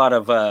wasn't a lot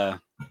of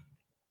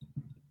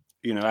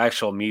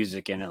actual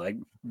music in it,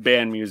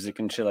 band music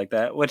and shit like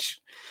that, which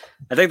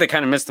I think they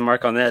kind of missed the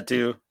mark on that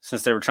too,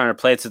 since they were trying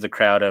to play to the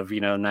crowd of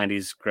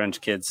 90s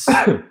grunge kids,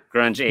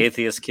 grunge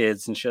atheist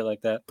kids and shit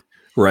like that.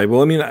 Right.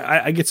 Well,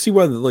 I could see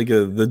why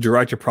the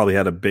director probably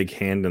had a big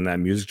hand in that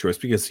music choice,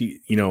 because he,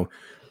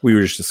 we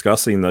were just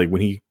discussing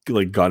when he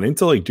got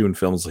into doing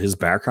films, his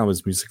background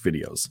was music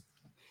videos.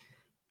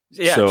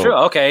 Yeah, so, true.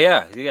 Okay,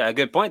 yeah,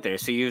 good point there.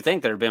 So you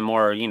think there'd been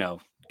more,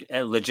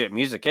 legit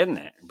music in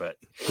there, but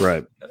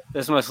right,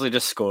 it's mostly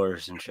just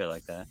scores and shit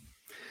like that.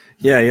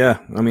 Yeah.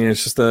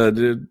 It's just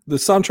the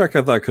soundtrack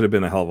I thought could have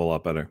been a hell of a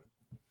lot better.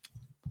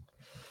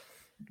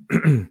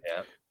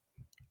 Yeah.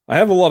 I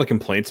have a lot of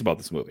complaints about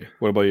this movie.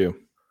 What about you?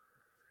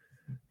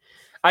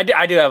 I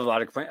do have a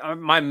lot of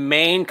complaints. My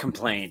main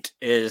complaint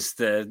is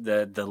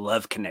the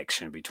love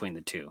connection between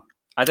the two.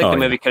 I think the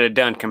movie could have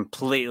done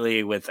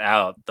completely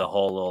without the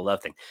whole little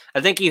love thing.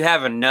 I think you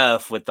have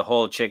enough with the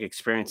whole chick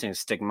experiencing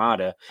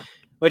stigmata,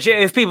 which,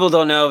 if people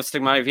don't know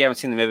stigmata, if you haven't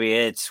seen the movie,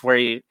 it's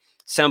where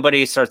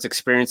somebody starts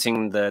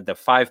experiencing the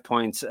 5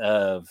 points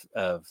of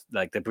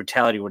the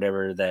brutality, or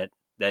whatever that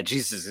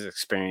Jesus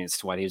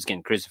experienced when he was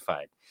getting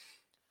crucified.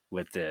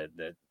 With the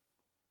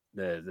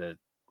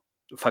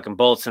fucking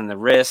bolts in the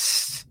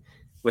wrist,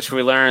 which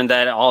we learned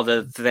that all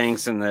the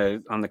things on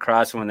the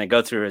cross, when they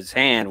go through his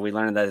hand, we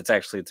learned that it's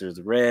actually through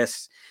the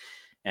wrist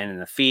and in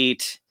the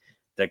feet,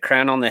 the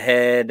crown on the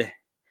head,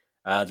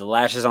 the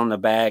lashes on the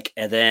back,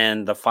 and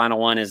then the final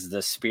one is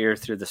the spear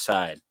through the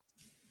side.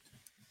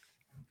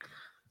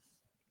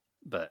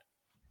 But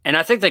And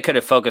I think they could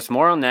have focused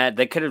more on that.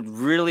 They could have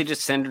really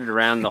just centered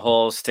around the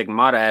whole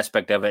stigmata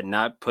aspect of it, and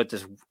not put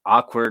this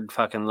awkward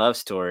fucking love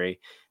story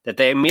that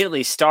they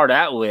immediately start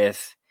out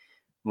with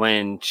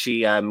when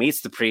she meets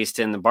the priest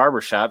in the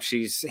barbershop.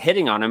 She's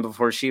hitting on him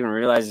before she even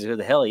realizes who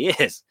the hell he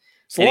is.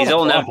 And he's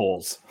old enough.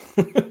 Holes.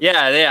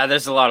 yeah,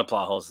 there's a lot of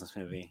plot holes in this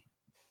movie.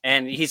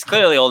 And he's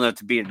clearly old enough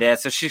to be her dad,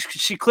 so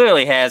she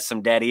clearly has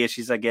some daddy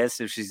issues, I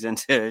guess, if she's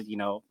into,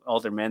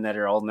 older men that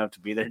are old enough to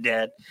be their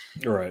dad.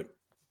 Right.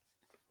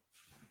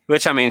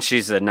 Which, I mean,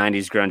 she's a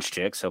 90s grunge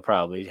chick, so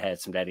probably had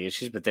some daddy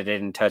issues, but they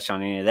didn't touch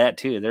on any of that,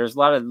 too. There's a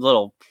lot of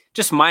little,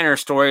 just minor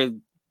story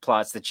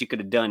plots that you could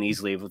have done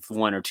easily with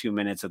 1 or 2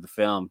 minutes of the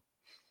film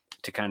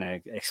to kind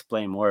of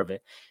explain more of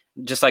it.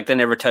 Just like they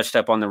never touched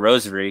up on the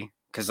rosary,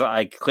 because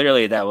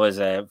clearly that was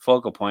a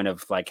focal point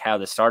of like how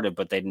this started,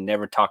 but they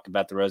never talked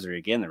about the rosary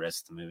again the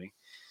rest of the movie.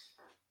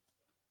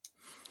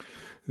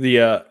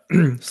 The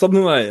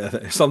something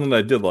that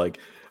I did like,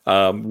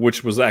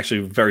 which was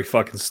actually very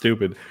fucking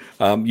stupid.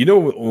 When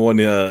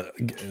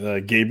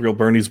Gabriel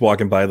Byrne's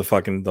walking by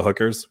the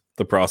hookers,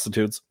 the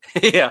prostitutes.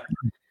 Yeah.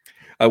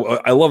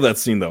 I love that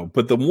scene though.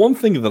 But the one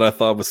thing that I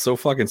thought was so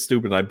fucking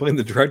stupid, and I blame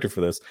the director for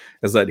this,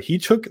 is that he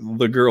took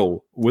the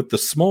girl with the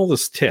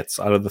smallest tits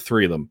out of the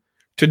three of them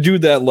to do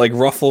that, like,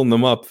 ruffling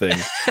them up thing.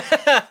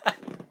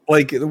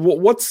 Like,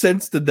 what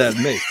sense did that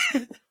make?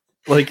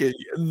 Like,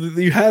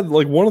 you had,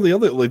 like, one of the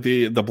other, like,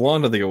 the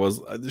blonde, I think it was,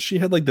 she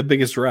had, like, the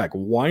biggest rack.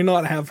 Why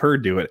not have her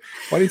do it?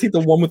 Why do you take the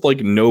one with,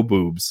 like, no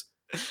boobs?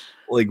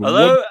 Like,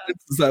 what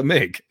sense does that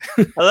make?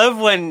 I love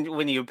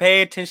when you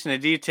pay attention to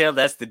detail,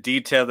 that's the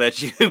detail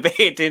that you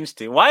pay attention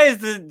to. Why is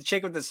the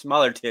chick with the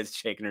smaller tits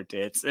shaking her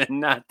tits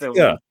and not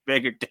the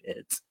bigger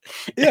tits?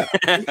 Yeah.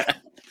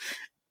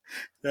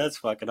 That's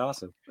fucking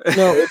awesome.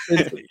 No,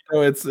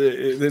 it's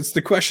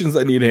the questions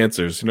that need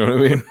answers. You know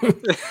what I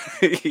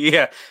mean?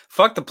 Yeah.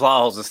 Fuck the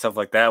plot holes and stuff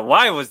like that.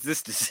 Why was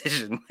this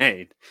decision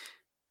made?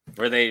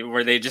 Were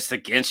they just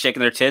against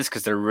shaking their tits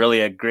because they're really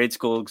a grade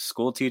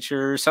school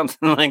teacher or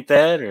something like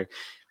that, or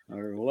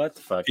what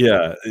the fuck?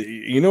 Yeah,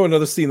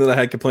 another scene that I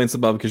had complaints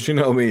about, because you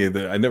know me,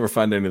 I never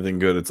find anything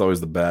good. It's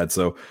always the bad.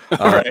 So,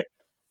 right.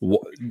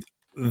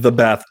 The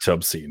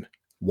bathtub scene.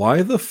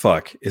 Why the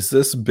fuck is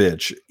this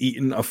bitch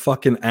eating a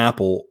fucking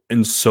apple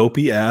in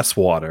soapy ass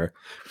water,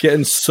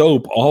 getting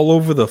soap all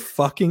over the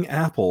fucking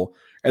apple,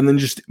 and then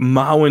just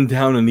mowing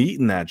down and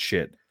eating that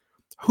shit?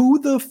 Who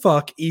the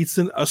fuck eats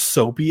a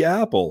soapy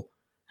apple?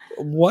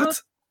 What?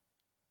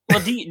 Well,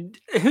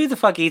 who the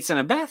fuck eats in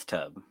a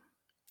bathtub?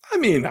 I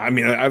think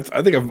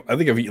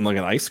I've eaten like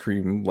an ice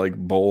cream like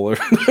bowl or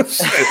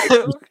ice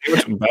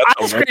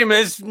cream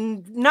is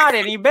not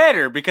any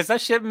better because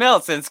that shit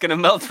melts and it's gonna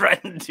melt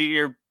right into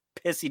your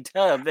pissy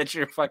tub that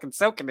you're fucking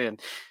soaking in.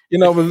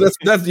 But that's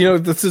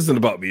this isn't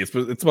about me.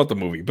 It's about the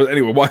movie. But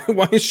anyway,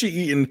 why is she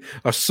eating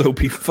a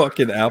soapy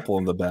fucking apple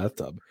in the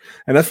bathtub?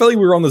 And I felt like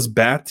we were on this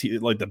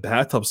the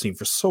bathtub scene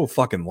for so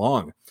fucking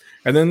long.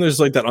 And then there's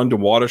like that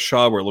underwater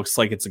shot where it looks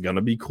like it's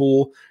gonna be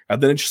cool,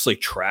 and then it just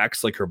like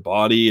tracks like her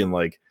body and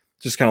like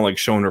just kind of like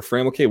showing her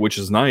frame, okay, which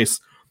is nice.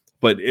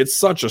 But it's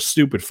such a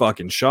stupid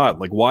fucking shot.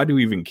 Like, why do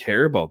we even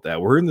care about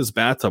that? We're in this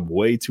bathtub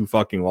way too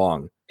fucking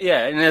long.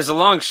 Yeah, and there's a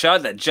long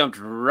shot that jumped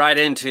right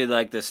into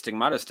like the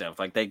stigmata stuff.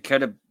 Like they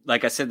could have,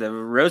 like I said, the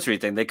rosary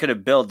thing, they could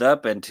have built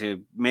up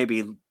into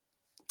maybe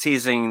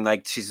teasing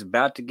like she's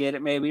about to get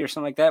it maybe or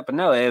something like that. But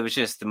no, it was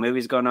just the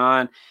movie's going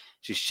on.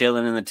 She's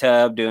chilling in the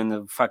tub doing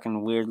the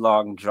fucking weird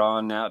long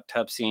drawn out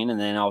tub scene. And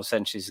then all of a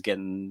sudden she's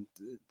getting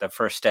the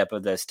first step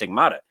of the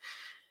stigmata.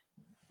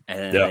 And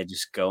then they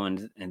just go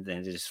and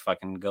then just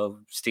fucking go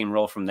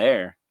steamroll from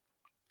there.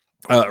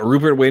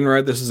 Rupert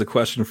Wainwright, this is a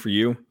question for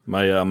you.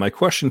 My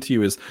question to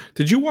you is: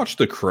 did you watch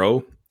The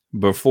Crow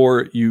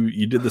before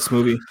you did this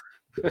movie?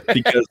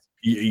 Because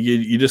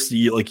you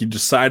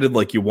decided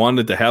like you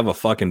wanted to have a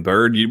fucking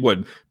bird. You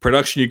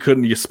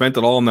spent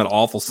it all on that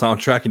awful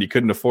soundtrack and you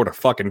couldn't afford a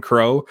fucking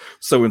crow.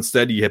 So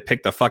instead you had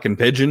picked a fucking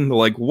pigeon.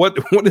 Like what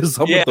is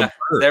up with the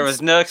bird? There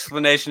was no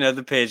explanation of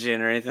the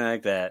pigeon or anything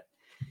like that.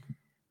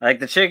 Like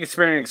the chick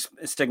experiencing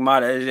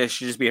stigmata, it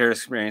should just be her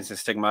experiencing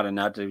stigmata,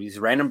 not these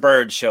random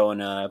birds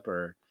showing up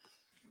or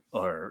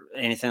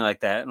anything like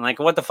that. And like,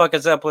 what the fuck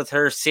is up with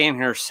her seeing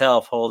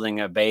herself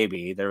holding a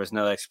baby? There was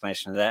no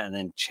explanation of that. And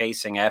then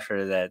chasing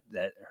after that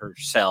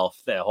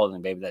herself, that holding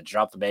the baby, that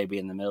dropped the baby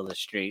in the middle of the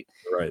street.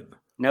 Right.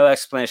 No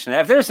explanation.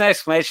 If there's an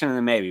explanation,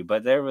 then maybe,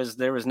 but there was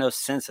no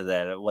sense of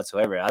that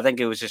whatsoever. I think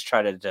it was just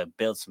trying to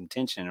build some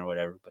tension or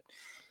whatever. But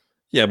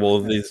yeah, well,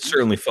 they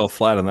certainly fell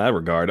flat in that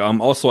regard.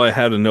 Also, I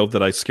had a note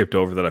that I skipped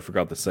over that I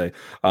forgot to say.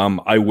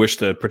 I wish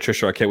that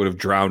Patricia Arquette would have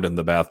drowned in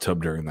the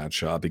bathtub during that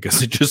shot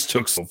because it just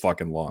took so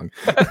fucking long.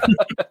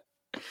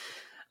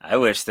 I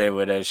wish they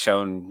would have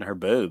shown her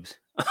boobs,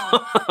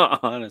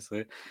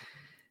 honestly.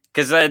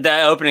 Because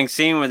that opening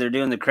scene where they're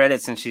doing the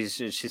credits and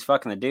she's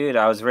fucking the dude,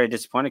 I was very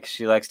disappointed because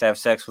she likes to have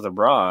sex with a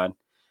bra on. I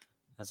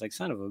was like,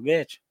 son of a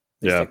bitch.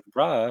 Yeah. Take the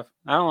bra off.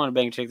 I don't want to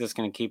bang a chick that's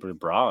going to keep her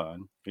bra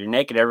on. You're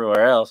naked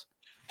everywhere else.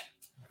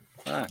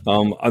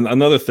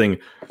 Another thing,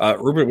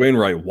 Rupert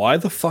Wainwright, why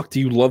the fuck do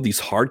you love these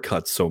hard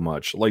cuts so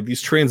much? Like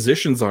these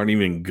transitions aren't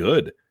even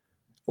good.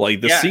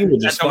 Like the scene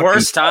was just at the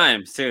worst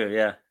times too.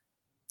 Yeah,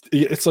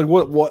 it's like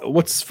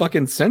what's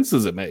fucking sense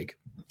does it make?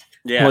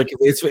 Yeah, like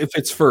if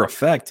it's for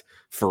effect,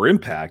 for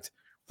impact,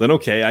 then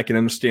okay, I can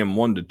understand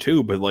 1 to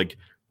 2. But like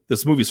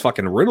this movie's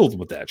fucking riddled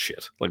with that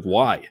shit. Like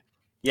why?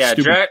 Yeah,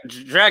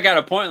 drag out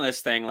a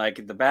pointless thing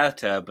like the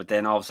bathtub, but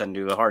then all of a sudden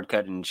do a hard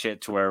cut and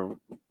shit to where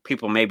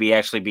people may be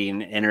actually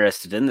being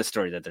interested in the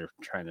story that they're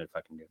trying to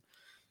fucking do.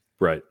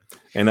 Right.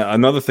 And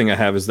another thing I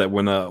have is that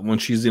when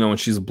she's when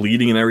she's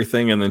bleeding and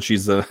everything, and then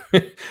she's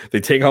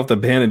they take off the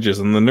bandages,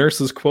 and the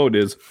nurse's quote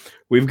is,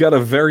 "We've got a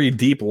very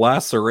deep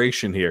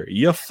laceration here."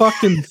 You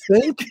fucking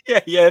think?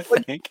 yeah, I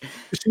think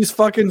she's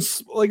fucking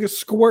like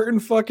squirting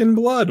fucking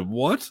blood.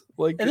 What?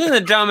 Like, and then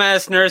the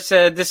dumbass nurse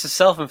said, "This is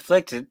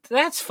self-inflicted."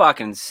 That's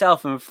fucking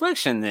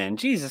self-infliction. Then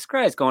Jesus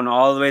Christ, going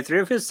all the way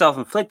through. If it's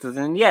self-inflicted,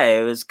 then yeah,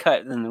 it was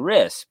cut in the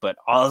wrist, but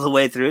all the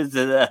way through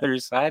to the other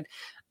side.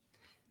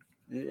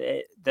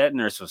 That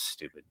nurse was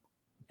stupid,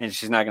 and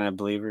she's not going to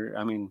believe her.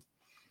 I mean,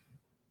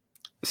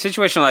 a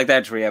situation like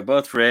that where you have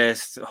both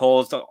wrists,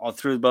 holes all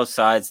through both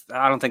sides,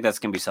 I don't think that's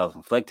going to be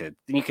self-inflicted.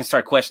 Then you can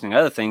start questioning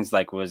other things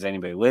like, was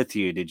anybody with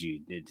you?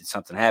 Did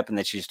something happen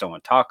that you just don't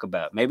want to talk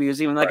about? Maybe it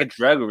was even like a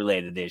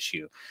drug-related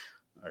issue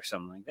or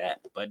something like that,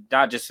 but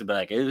not just to be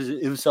like,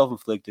 it was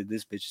self-inflicted.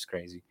 This bitch is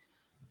crazy.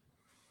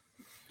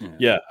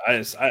 Yeah,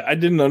 I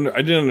didn't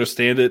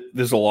understand it.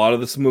 There's a lot of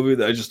this movie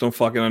that I just don't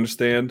fucking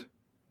understand.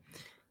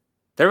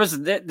 There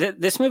was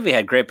this movie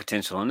had great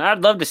potential, and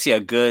I'd love to see a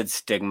good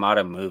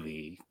Stigmata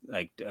movie,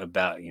 like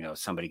about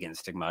somebody getting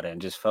stigmata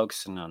and just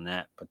focusing on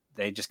that. But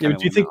they just kind of.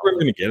 Do you think we're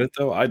going to get it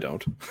though? I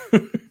don't.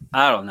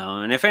 I don't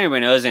know, and if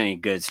anybody knows any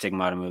good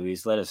Stigmata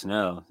movies, let us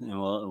know, and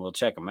we'll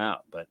check them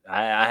out. But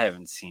I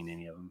haven't seen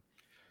any of them.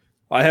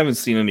 I haven't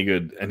seen any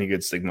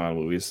good Stigmata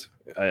movies.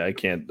 I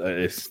can't.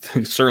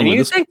 Certainly, and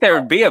you think there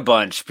would be a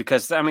bunch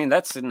because I mean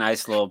that's a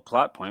nice little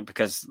plot point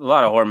because a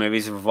lot of horror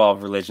movies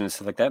involve religion and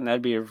stuff like that, and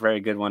that'd be a very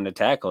good one to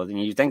tackle.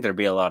 And you think there'd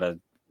be a lot of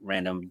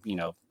random,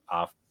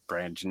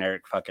 off-brand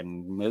generic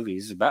fucking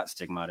movies about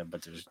Stigmata,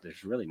 but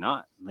there's really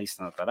not, at least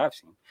not that I've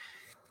seen.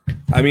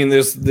 I mean,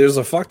 there's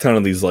a fuck ton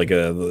of these, like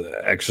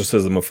the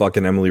Exorcism of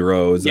fucking Emily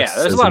Rose. Yeah,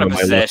 there's a lot of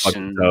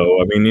possession.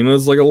 I mean,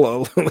 there's like a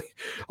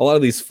lot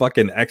of these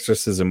fucking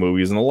exorcism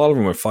movies, and a lot of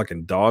them are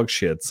fucking dog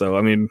shit. So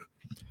I mean,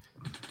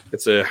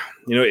 it's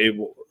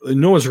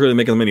no one's really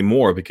making them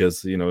anymore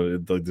because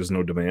there's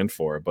no demand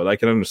for it. But I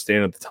can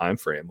understand at the time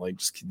frame, like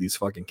just these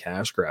fucking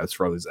cash grabs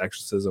for all these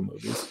exorcism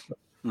movies.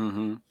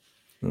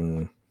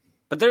 Mm-hmm.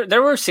 But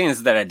there were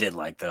scenes that I did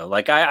like though.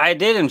 Like I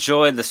did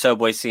enjoy the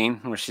subway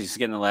scene where she's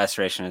getting the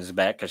laceration in his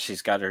back because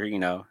she's got her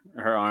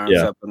her arms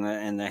up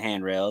in the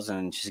handrails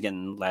and she's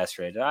getting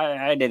lacerated.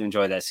 I did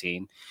enjoy that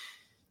scene.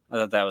 I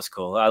thought that was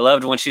cool. I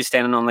loved when she's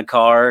standing on the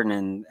car and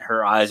then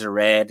her eyes are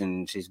red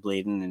and she's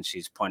bleeding and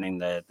she's pointing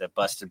the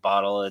busted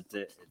bottle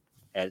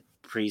at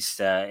priest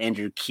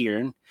Andrew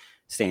Kieran.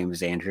 His name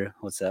is Andrew.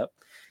 What's up?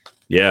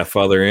 Yeah,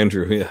 Father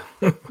Andrew. Yeah,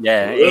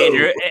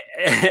 yeah,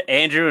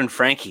 Andrew and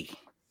Frankie.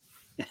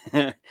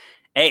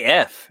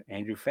 AF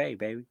Andrew Fay,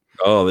 baby.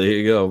 Oh, there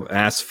you go,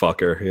 ass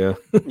fucker.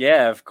 Yeah,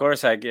 yeah. Of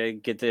course, I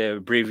get to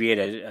abbreviate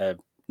a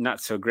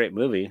not so great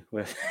movie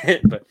with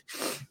it, but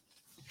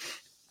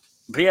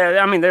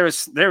yeah. I mean, there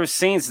was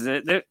scenes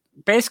that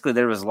basically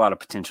there was a lot of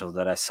potential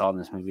that I saw in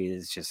this movie.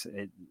 It's just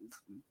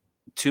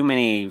too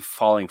many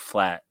falling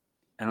flat.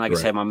 And like I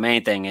said, my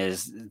main thing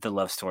is the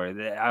love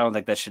story. I don't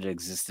think that should have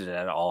existed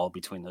at all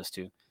between those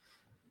two.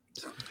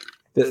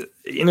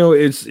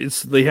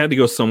 It's they had to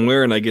go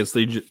somewhere, and I guess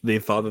they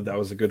thought that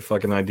was a good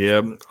fucking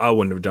idea. I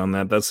wouldn't have done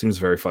that. That seems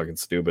very fucking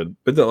stupid.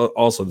 But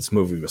also, this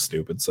movie was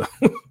stupid. So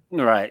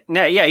right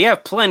now, yeah, you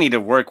have plenty to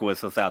work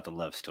with without the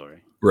love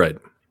story. Right.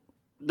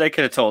 They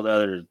could have told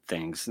other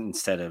things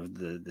instead of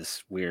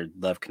this weird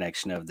love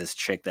connection of this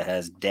chick that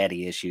has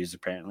daddy issues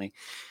apparently,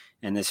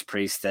 and this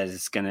priest that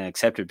is going to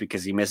accept it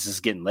because he misses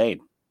getting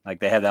laid. Like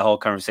they had that whole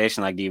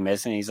conversation. Like, do you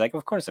miss it? And he's like,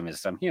 of course I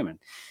miss it. I'm human.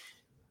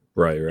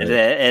 Right.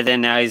 And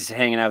then now he's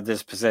hanging out with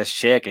this possessed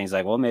chick, and he's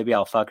like, "Well, maybe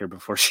I'll fuck her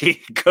before she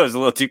goes a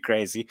little too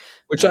crazy."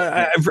 Which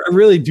I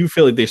really do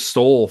feel like they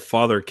stole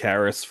Father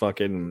Karras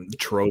fucking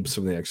tropes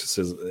from the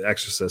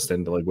Exorcist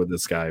into like with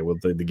this guy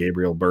with the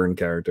Gabriel Byrne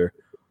character.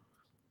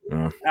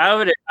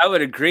 I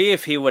would agree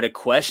if he would have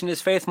questioned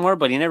his faith more,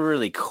 but he never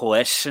really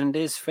questioned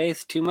his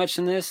faith too much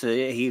in this.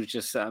 He was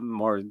just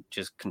more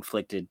just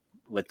conflicted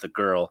with the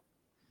girl.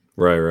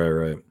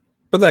 Right.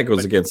 But that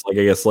goes against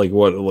his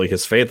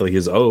faith, like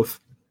his oath.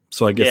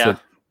 So I guess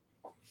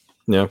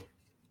yeah.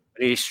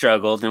 But he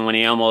struggled, and when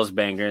he almost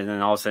banged her, then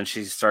all of a sudden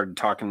she started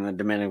talking in the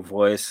demanding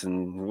voice,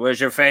 and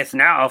 "Where's your faith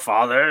now,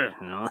 Father?"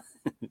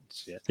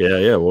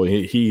 Yeah. Well,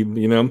 he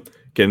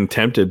getting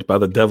tempted by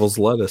the devil's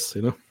lettuce,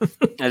 And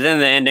then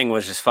the ending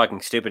was just fucking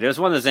stupid. It was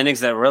one of those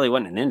endings that really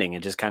wasn't an ending.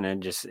 It just kind of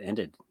just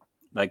ended.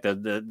 Like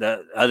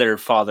the other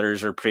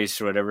fathers or priests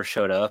or whatever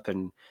showed up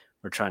and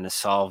were trying to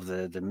solve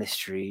the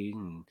mystery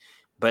and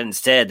But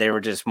instead, they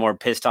were just more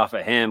pissed off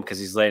at him because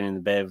he's laying in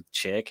the bed with the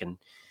chick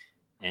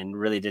and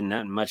really did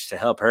nothing much to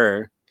help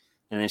her.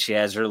 And then she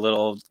has her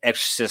little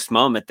exorcist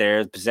moment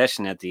there,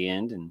 possession at the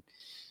end, and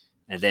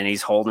then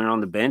he's holding her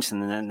on the bench,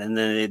 and then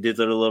they did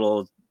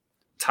little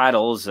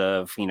titles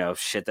of, you know,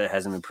 shit that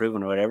hasn't been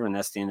proven or whatever, and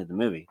that's the end of the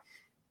movie.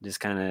 Just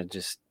kind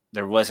of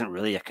there wasn't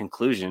really a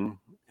conclusion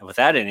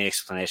without any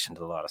explanation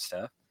to a lot of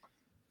stuff.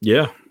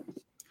 Yeah,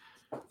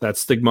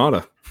 that's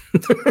Stigmata.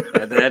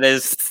 that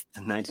is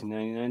the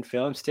 1999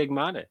 film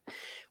Stigmata,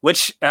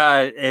 which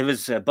it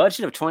was a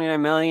budget of $29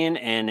 million,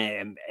 and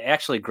it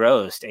actually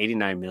grossed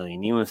 $89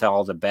 million, even with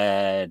all the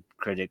bad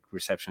critic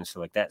reception and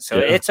stuff like that. So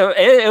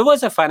it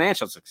was a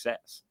financial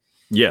success.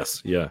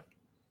 Yes, yeah.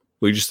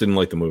 We just didn't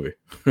like the movie.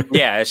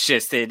 Yeah, it's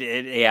just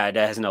it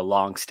has no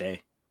long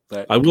stay.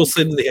 But I will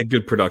say that they had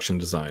good production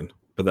design,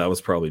 but that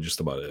was probably just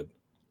about it.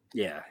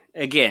 Yeah,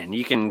 again,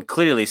 you can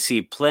clearly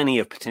see plenty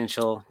of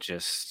potential.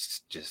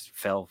 Just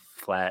fell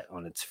flat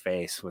on its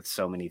face with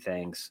so many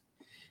things.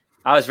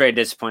 I was very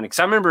disappointed because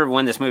I remember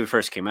when this movie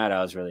first came out,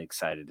 I was really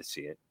excited to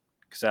see it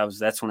because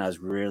that's when I was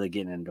really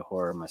getting into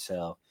horror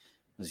myself.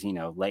 It was, you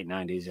know, late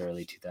 90s,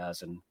 early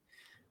 2000. And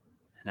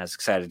I was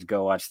excited to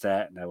go watch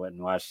that, and I went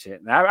and watched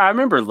it. And I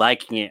remember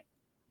liking it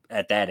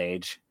at that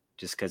age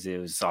just because it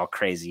was all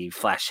crazy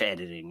flash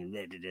editing.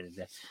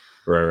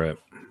 Right.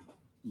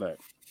 But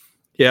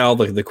yeah, all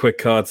the quick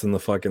cuts and the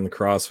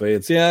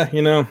crossfades. Yeah,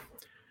 you know,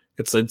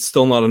 it's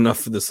still not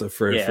enough for this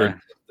for to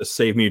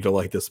save me to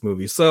like this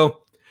movie.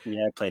 So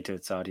yeah, I played to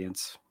its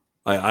audience.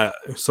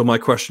 So my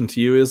question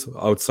to you is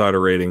outsider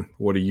rating.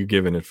 What are you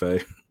giving it,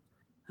 Faye?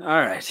 All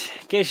right.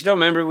 In case you don't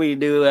remember, we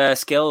do a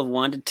scale of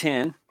 1 to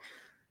 10.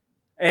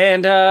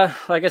 And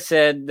like I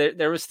said,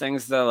 there was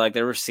things that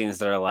there were scenes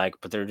that I like,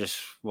 but there just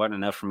wasn't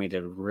enough for me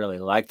to really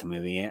like the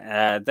movie.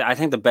 I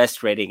think the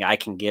best rating I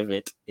can give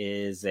it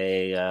is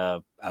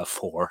a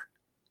 4.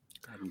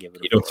 I can give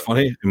it. You know, it's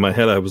funny. In my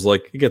head, I was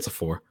like, it gets a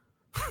 4.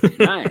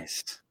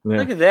 Nice. Yeah.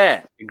 Look at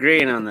that.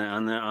 Agreeing on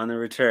the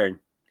return.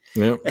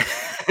 Yep.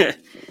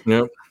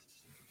 Yep.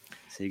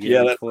 So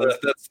you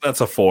that's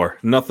a 4.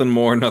 Nothing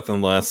more,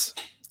 nothing less.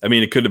 I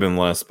mean, it could have been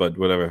less, but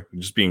whatever. I'm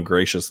just being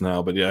gracious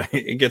now. But yeah,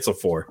 it gets a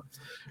 4.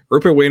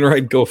 Rupert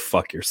Wainwright, go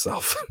fuck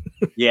yourself.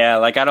 Yeah,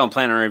 I don't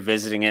plan on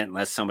revisiting it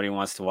unless somebody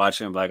wants to watch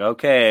it. I'm like,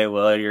 okay,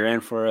 well, you're in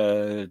for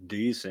a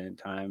decent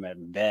time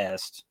at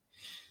best.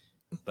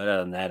 But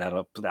other than that, I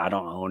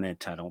don't own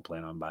it. I don't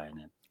plan on buying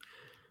it.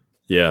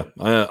 Yeah,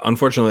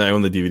 unfortunately, I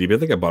own the DVD, but I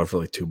think I bought it for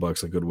like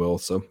 $2 at Goodwill.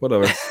 So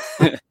whatever.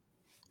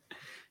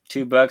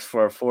 $2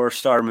 for a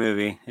 4-star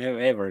movie.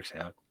 It works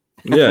out.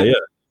 Yeah.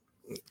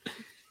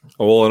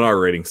 Well, on our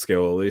rating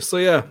scale, at least. So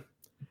yeah,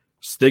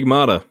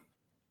 Stigmata.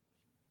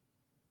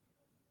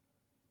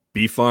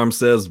 B Farm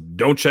says,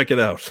 don't check it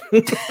out.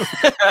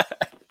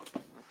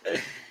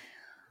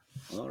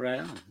 All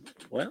right.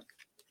 Well,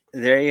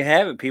 there you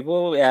have it,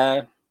 people.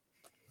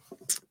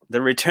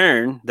 The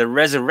return, the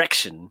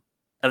resurrection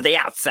of the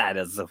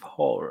Outsiders of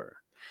Horror.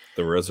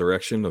 The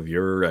resurrection of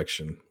your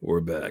erection.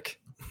 We're back.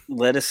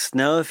 Let us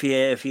know if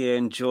you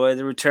enjoy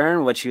the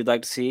return, what you'd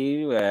like to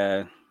see.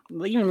 Even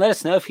let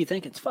us know if you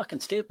think it's fucking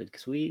stupid,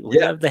 because we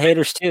have the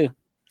haters too.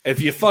 If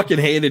you fucking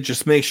hate it,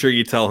 just make sure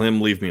you tell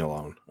him, leave me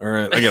alone. All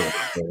right. I get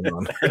what's going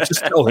on.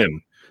 Just tell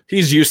him.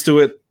 He's used to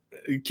it.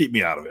 Keep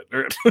me out of it. All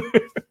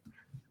right?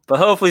 But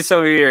hopefully some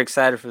of you are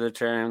excited for the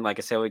return. Like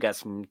I said, we got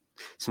some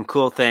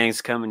cool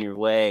things coming your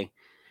way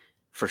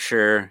for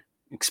sure.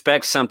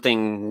 Expect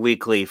something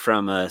weekly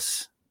from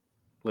us,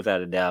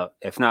 without a doubt.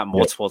 If not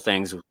multiple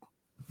things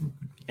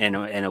in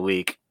a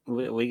week.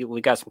 We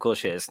got some cool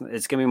shit.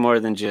 It's gonna be more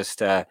than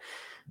just a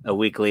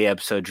weekly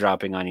episode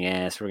dropping on your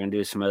ass. We're gonna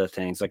do some other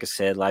things, like I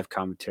said, live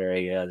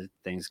commentary, other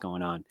things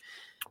going on.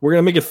 We're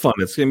gonna make it fun.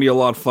 It's gonna be a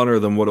lot funner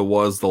than what it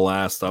was the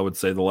last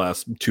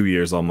 2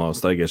 years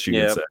almost. I guess you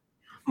could say.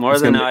 More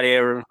than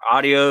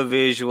audio,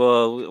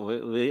 visual.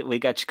 We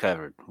got you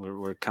covered.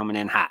 We're coming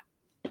in hot.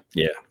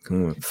 Yeah,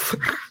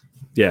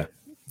 yeah.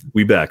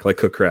 We back like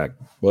cook crack.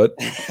 What?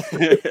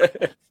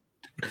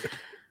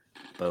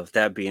 But with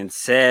that being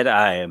said,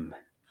 I am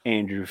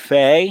Andrew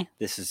Fay.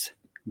 This is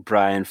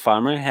Brian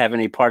Farmer. Have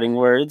any parting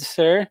words,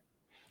 sir?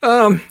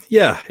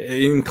 Yeah.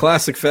 In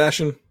classic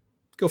fashion,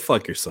 go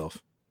fuck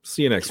yourself.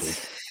 See you next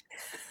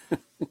week.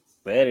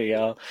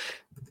 Later,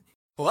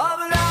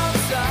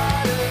 y'all.